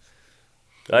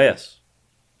 Oh, yes.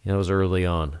 That was early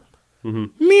on.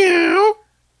 Mm-hmm. Meow.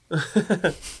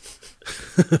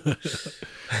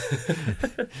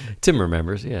 Tim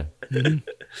remembers, yeah. Mm-hmm.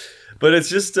 But it's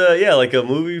just, like a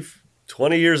movie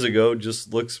 20 years ago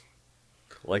just looks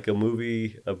like a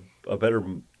movie, a better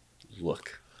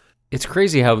look. It's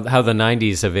crazy how the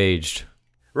 90s have aged.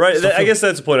 Right. I guess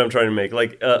that's the point I'm trying to make.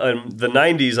 Like, the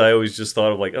 90s, I always just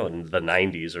thought of like, oh, the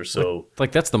 90s or so.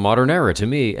 Like that's the modern era to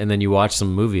me. And then you watch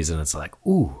some movies and it's like,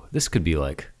 ooh, this could be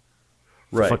like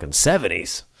the fucking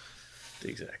 70s.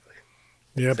 Exactly.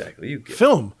 Yep. Exactly. You get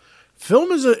Film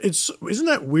isn't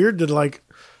that weird that like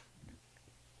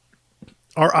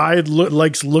our eye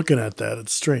likes looking at that?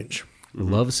 It's strange.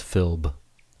 Loves Philb.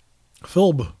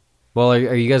 Philb. Well,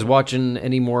 are you guys watching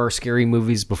any more scary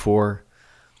movies before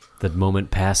the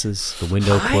moment passes, the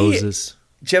window closes?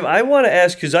 Jeff, I want to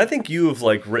ask, because I think you have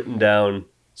like written down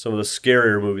some of the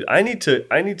scarier movies. I need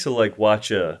to like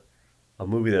watch a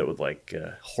movie that would like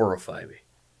horrify me.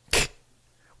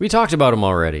 We talked about them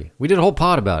already. We did a whole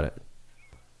pod about it.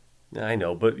 I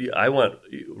know, but I want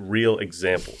real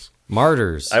examples.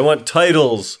 Martyrs. I want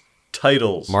titles.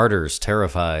 Martyrs,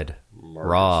 Terrified,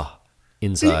 Raw,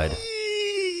 Inside.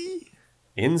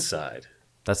 Inside.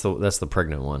 That's the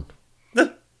pregnant one.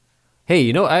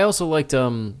 Hey, I also liked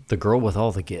The Girl with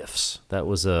All the Gifts. That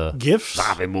was a Gifts?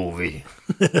 zombie movie.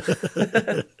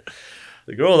 The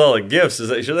Girl with All the Gifts.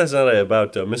 Sure that's not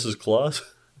about Mrs. Claus?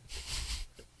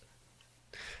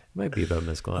 Might be about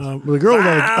Miss Claus. The girl with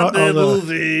all the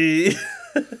movie.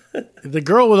 the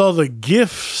girl with all the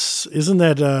gifts, isn't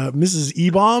that Mrs.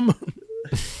 E-Bomb?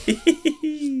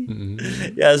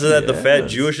 Yeah, isn't that the fat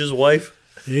Jewish's wife?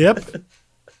 Yep.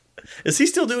 Is he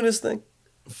still doing his thing?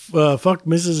 Fuck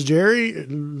Mrs. Jerry.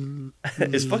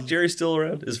 Is Fuck Jerry still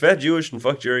around? Is Fat Jewish and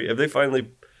Fuck Jerry, have they finally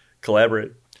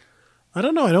collaborated? I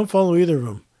don't know. I don't follow either of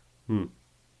them.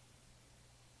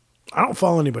 I don't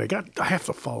follow anybody. I have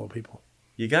to follow people.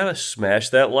 You gotta smash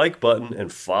that like button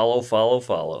and follow.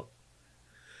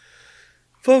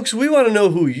 Folks, we want to know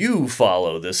who you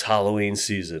follow this Halloween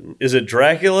season. Is it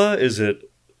Dracula? Is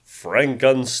it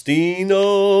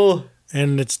Frankensteino?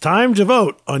 And it's time to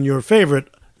vote on your favorite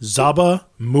Zaba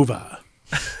Muva.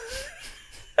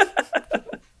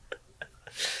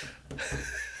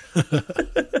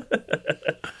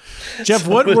 Jeff,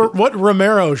 what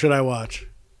Romero should I watch?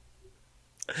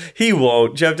 He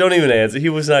won't. Jeff, don't even answer. He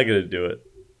was not going to do it.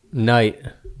 Night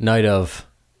of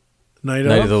Night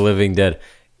the of? Living Dead.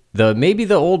 Maybe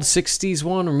the old 60s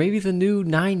one or maybe the new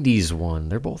 90s one.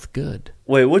 They're both good.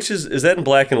 Wait, which is that in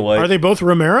black and white? Are they both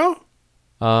Romero?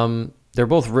 They're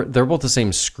both the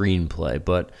same screenplay,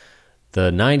 but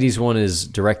the 90s one is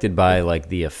directed by like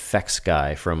the effects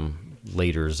guy from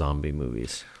later zombie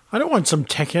movies. I don't want some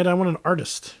tech head. I want an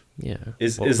artist. Yeah.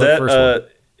 Is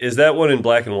that one in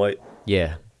black and white?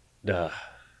 Yeah. Ugh.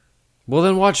 Well,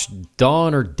 then watch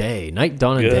Dawn or Day. Night,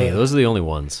 Dawn, and Day. Those are the only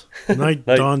ones. Night,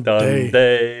 dawn,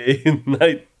 day.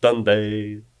 Night, dawn,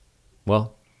 day.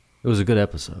 Well, it was a good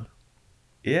episode.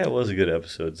 Yeah, it was a good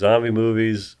episode. Zombie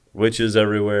movies, witches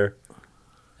everywhere.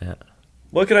 Yeah.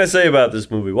 What can I say about this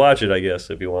movie? Watch it, I guess,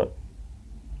 if you want.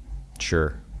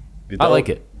 Sure. If you I don't- like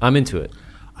it. I'm into it.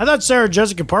 I thought Sarah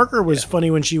Jessica Parker was funny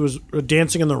when she was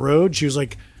dancing on the road. She was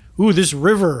like, "Ooh, this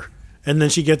river," and then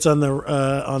she gets on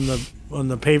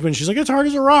the pavement. She's like, "It's hard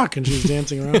as a rock," and she's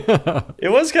dancing around.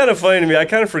 It was kind of funny to me. I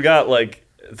kind of forgot, like,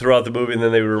 throughout the movie, and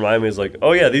then they would remind me, it's like,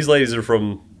 oh, yeah, these ladies are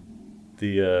from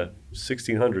the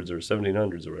 1600s or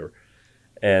 1700s or whatever.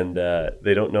 And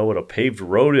they don't know what a paved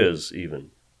road is,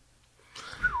 even.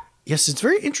 Yes, it's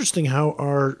very interesting how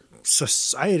our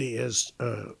society has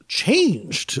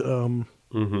changed.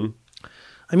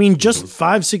 I mean, just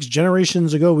 5-6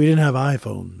 generations ago, we didn't have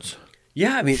iPhones.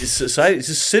 Yeah, I mean, it's society, it's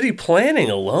just city planning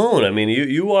alone. I mean,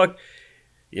 you walk,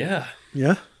 yeah.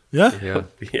 Yeah. Yeah.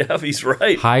 Yeah, he's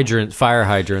right. Fire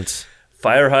hydrants.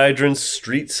 Fire hydrants,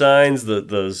 street signs,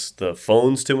 the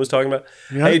phones Tim was talking about.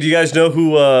 Yeah. Hey, do you guys know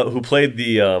who played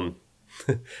the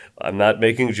I'm not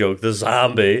making a joke, the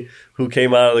zombie who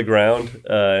came out of the ground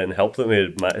and helped them?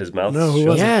 His mouth. No, who shut.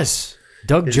 was it? Yes.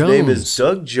 Doug His Jones. name is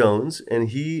Doug Jones, and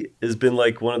he has been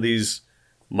like one of these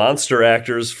monster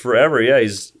actors forever. Yeah,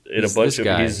 he's in He's a bunch this of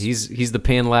guy. he's He's the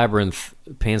Pan's Labyrinth.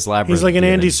 He's like an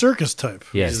Andy Serkis type.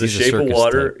 Yes, the a Shape of circus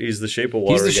Water. type. He's the Shape of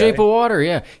Water. He's the guy. Shape of Water.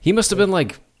 Yeah, he must have been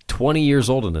like 20 years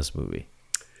old in this movie.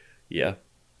 Yeah.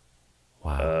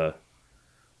 Wow.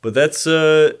 But that's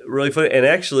really funny. And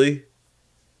actually,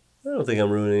 I don't think I'm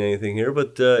ruining anything here,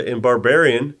 but in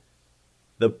Barbarian,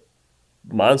 the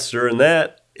monster in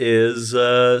that is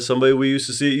somebody we used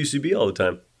to see at UCB all the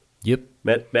time. Yep.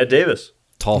 Matt Davis.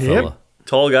 Tall Yep. fella.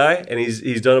 Tall guy, and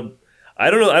he's done I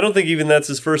don't know. I don't think even that's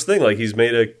his first thing. Like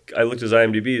I looked at his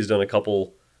IMDb, he's done a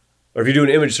couple, or if you do an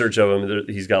image search of him,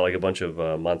 he's got like a bunch of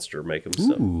monster makeup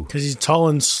stuff. Because he's tall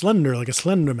and slender, like a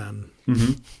slender man.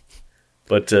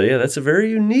 But yeah, that's a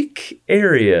very unique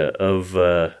area of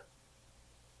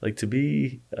like to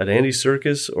be an Andy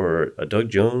Serkis or a Doug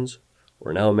Jones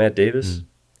or now a Matt Davis.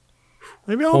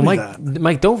 Maybe I'll Well, be Mike, that.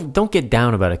 Mike, don't get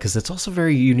down about it because it's also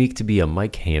very unique to be a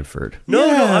Mike Hanford. No,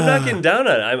 Yeah. I'm not getting down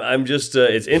on it. I'm just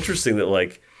it's interesting that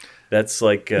like that's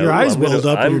like Your eyes welled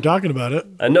up when you're talking about it.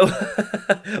 I know.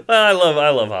 Well, I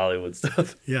love Hollywood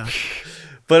stuff. Yeah.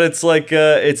 But it's like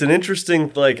it's an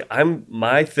interesting like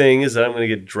my thing is that I'm going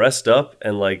to get dressed up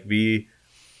and like be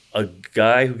a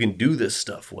guy who can do this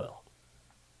stuff well.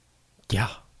 Yeah.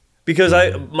 Because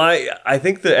I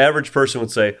think the average person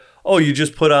would say, "Oh, you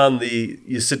just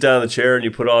you sit down in the chair and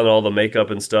you put on all the makeup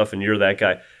and stuff and you're that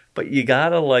guy." But you got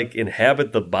to like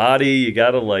inhabit the body, you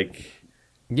got to like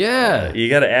Yeah. you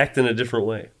got to act in a different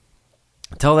way.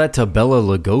 Tell that to Bella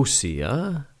Lugosi,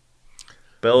 huh?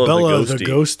 Bella the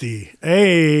Ghosty.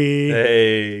 Hey.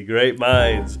 Hey, great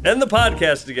minds. End the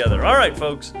podcast together. All right,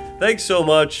 folks. Thanks so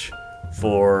much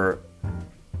for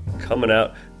coming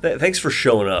out. Thanks for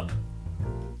showing up.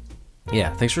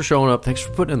 Yeah. Thanks for showing up. Thanks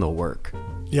for putting in the work.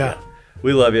 Yeah.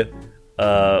 We love you.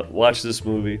 Watch this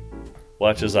movie.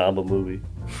 Watch a zombie movie.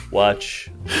 Watch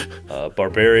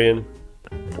Barbarian.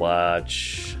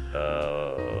 Watch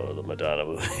the Madonna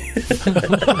movie.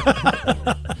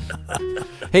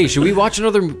 Hey, should we watch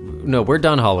another? No, we're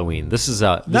done Halloween. This is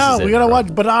No, is we it, gotta bro. watch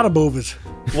banana movies.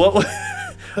 What?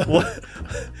 What?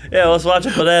 Yeah, let's watch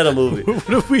a banana movie. What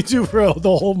if we do for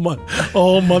the whole month? A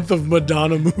whole month of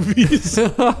Madonna movies.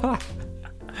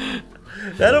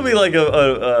 That'll be like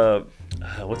a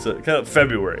what's it? Kind of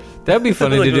February. That'd be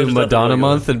funny Like to do there's Madonna nothing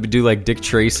month and do like Dick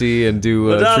Tracy and do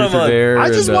Madonna Truth or month. Dare. I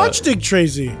just and, watched Dick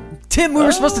Tracy. Tim, we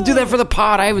were supposed to do that for the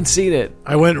pod. I haven't seen it.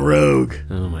 I went rogue.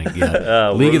 Oh my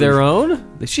god. League of Their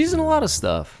Own? She's in a lot of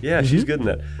stuff. Yeah, she's good in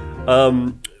that.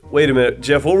 Wait a minute,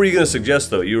 Jeff. What were you going to suggest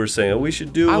though? You were saying we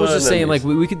should do. I was just saying, like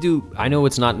like, we could do. I know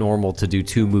it's not normal to do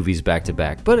 2 movies back to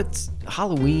back, but it's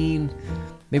Halloween.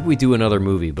 Maybe we do another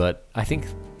movie, but I think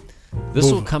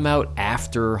this will come out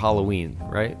after Halloween,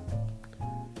 right?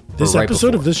 This Or right episode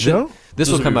before. of this show? This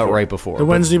will come out right before. The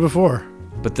Wednesday before.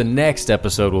 But the next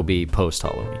episode will be post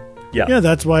Halloween. yeah. Yeah,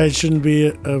 that's why it shouldn't be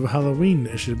of Halloween.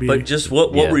 It should be. But just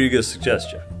what Yeah. were you going to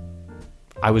suggest, Jeff?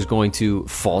 I was going to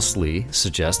falsely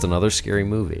suggest another scary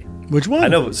movie. Which one? I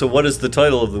know. So what is the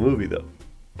title of the movie though?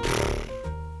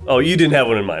 Oh, you didn't have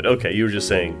one in mind. Okay, you were just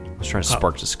saying. I was trying to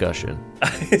spark discussion. I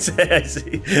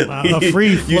see. A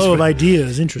free flow of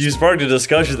ideas. Interesting. You sparked a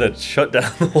discussion that shut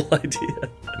down the whole idea.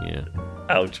 Yeah.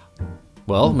 Ouch.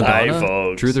 Well, Madonna,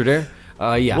 folks. Truth or Dare?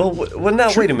 Yeah. Well,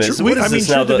 now wait a minute. So what is this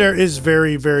now? Truth or Dare is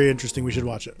very, very interesting. We should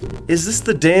watch it. Is this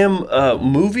the damn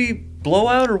movie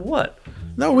blowout or what?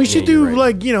 No, we should you're do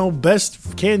right.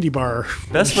 best candy bar.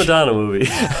 Best Madonna movie.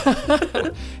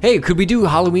 Hey, could we do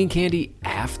Halloween candy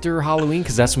after Halloween?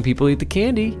 Because that's when people eat the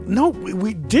candy. No,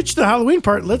 we ditched the Halloween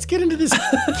part. Let's get into this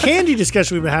candy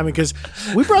discussion we've been having because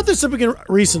we brought this up again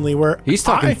recently. Where He's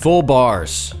talking full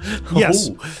bars. Yes,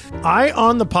 Oh. I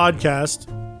on the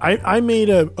podcast, I made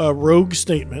a rogue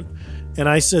statement, and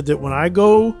I said that when I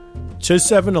go to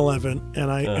 7-Eleven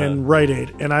and Rite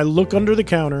Aid, and I look under the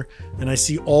counter and I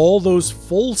see all those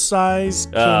full-size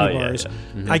candy bars,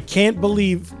 I can't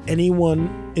believe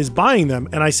anyone is buying them.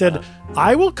 And I said,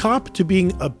 I will cop to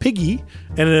being a piggy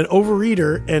and an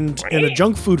overeater and a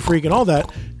junk food freak and all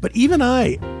that, but even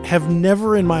I have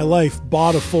never in my life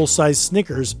bought a full-size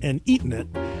Snickers and eaten it.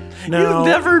 Now, You've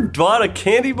never bought a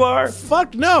candy bar?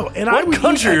 fuck no. And I What would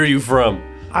country are you from?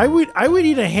 I would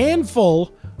eat a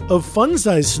handful of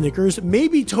fun-sized Snickers,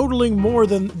 maybe totaling more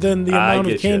than the amount of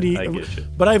get you. candy. I get you.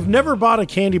 But I've never bought a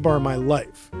candy bar in my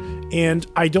life, and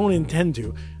I don't intend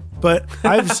to. But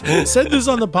I've said this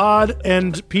on the pod,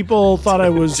 and people thought I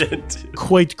was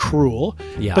quite cruel.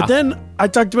 Yeah. But then I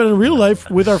talked about it in real life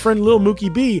with our friend Lil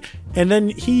Mookie B, and then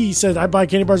he said I buy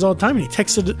candy bars all the time, and he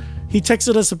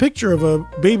texted us a picture of a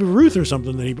Baby Ruth or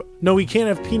something that he can't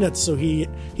have peanuts, so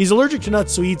he's allergic to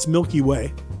nuts, so he eats Milky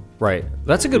Way. Right.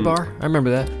 That's a good bar. I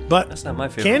remember that. But That's not my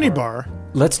favorite candy bar. bar.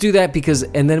 Let's do that because,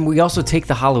 and then we also take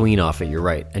the Halloween off it. You're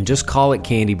right, and just call it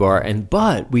candy bar.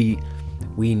 But we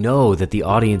know that the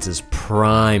audience is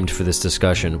primed for this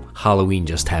discussion. Halloween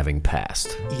just having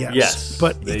passed. Yes,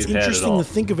 but they've it's had it interesting all. to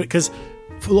think of it because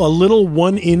a little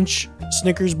 1-inch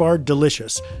Snickers bar,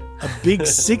 delicious. A big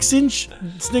 6-inch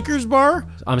Snickers bar.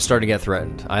 I'm starting to get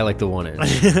threatened. I like the 1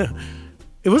 inch.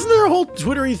 It wasn't there a whole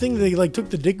Twittery thing that they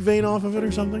took the dick vein off of it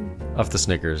or something? Off the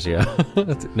Snickers, yeah.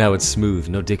 Now it's smooth,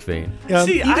 no dick vein.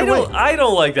 See, I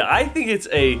don't like that. I think it's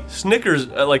a Snickers,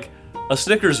 like a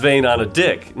Snickers vein on a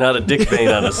dick, not a dick vein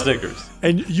on a Snickers.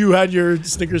 And you had your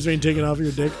Snickers vein taken off of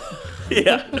your dick?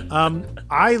 Yeah.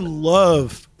 I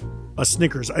love a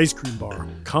Snickers ice cream bar.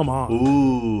 Come on.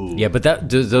 Ooh. Yeah, but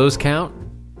do those count?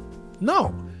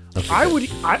 No.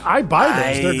 I buy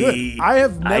those. They're good. I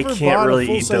have never I can't bought really a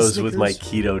full eat size those Snickers. with my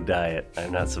keto diet.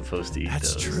 I'm not supposed to eat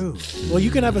That's those. true. Well,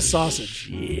 you can have a sausage.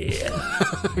 Yeah.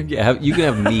 Yeah, you can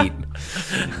have meat.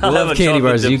 I I'll have love a candy chocolate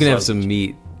bars. dip You can have sausage. some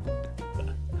meat.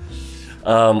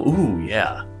 Ooh,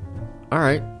 yeah. All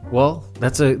right. Well,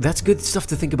 that's good stuff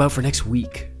to think about for next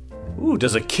week. Ooh,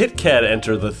 does a Kit Kat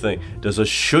enter the thing? Does a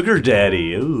Sugar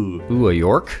Daddy? Ooh. Ooh, a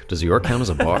York? Does a York count as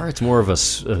a bar? It's more of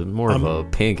a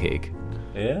pancake.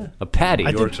 Yeah. A patty.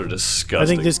 Yorks are disgusting. I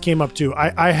think this came up too.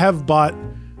 I have bought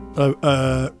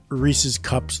Reese's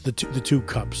cups, the two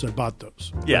cups. I bought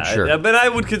those. Yeah, Sure. but I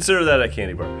would consider that a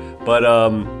candy bar. But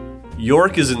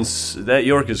York that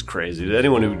York is crazy.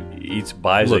 Anyone who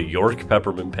buys a York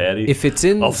peppermint patty, If it's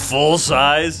in a full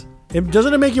size,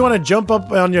 Doesn't it make you want to jump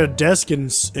up on your desk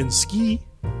and ski?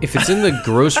 if it's in the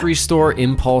grocery store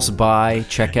impulse buy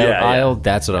checkout Yeah. aisle,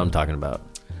 that's what I'm talking about.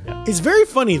 It's very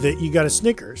funny that you got a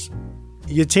Snickers.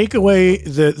 You take away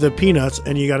the peanuts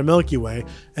and you got a Milky Way,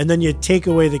 and then you take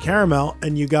away the caramel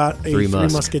and you got a Three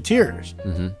Musk. Musketeers.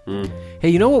 Hey,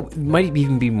 you know what might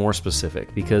even be more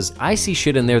specific? Because I see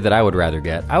shit in there that I would rather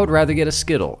get. I would rather get a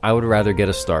Skittle. I would rather get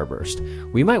a Starburst.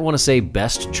 We might want to say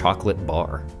best chocolate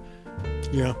bar.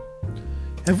 Yeah.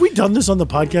 Have we done this on the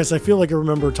podcast? I feel like I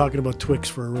remember talking about Twix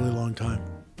for a really long time.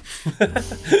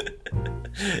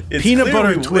 Peanut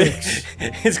butter Twix.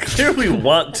 It's clear we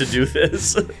want to do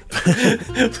this.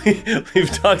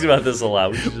 We've talked about this a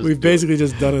lot. We've basically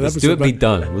just done an Let's episode. do it. Be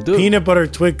done. We'll do it. Peanut butter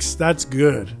Twix. That's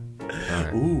good.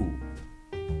 Ooh.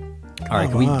 All right.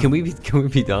 Can we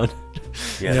be done?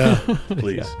 Yeah.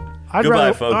 Please. I'd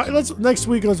Goodbye, rather, folks. next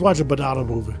week, let's watch a banana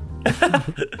movie.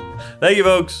 Thank you,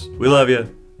 folks. We love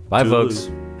you. Bye, Toodaloo. folks.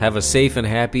 Have a safe and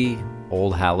happy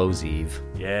Old Hallows Eve.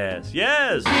 Yes.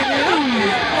 Yes.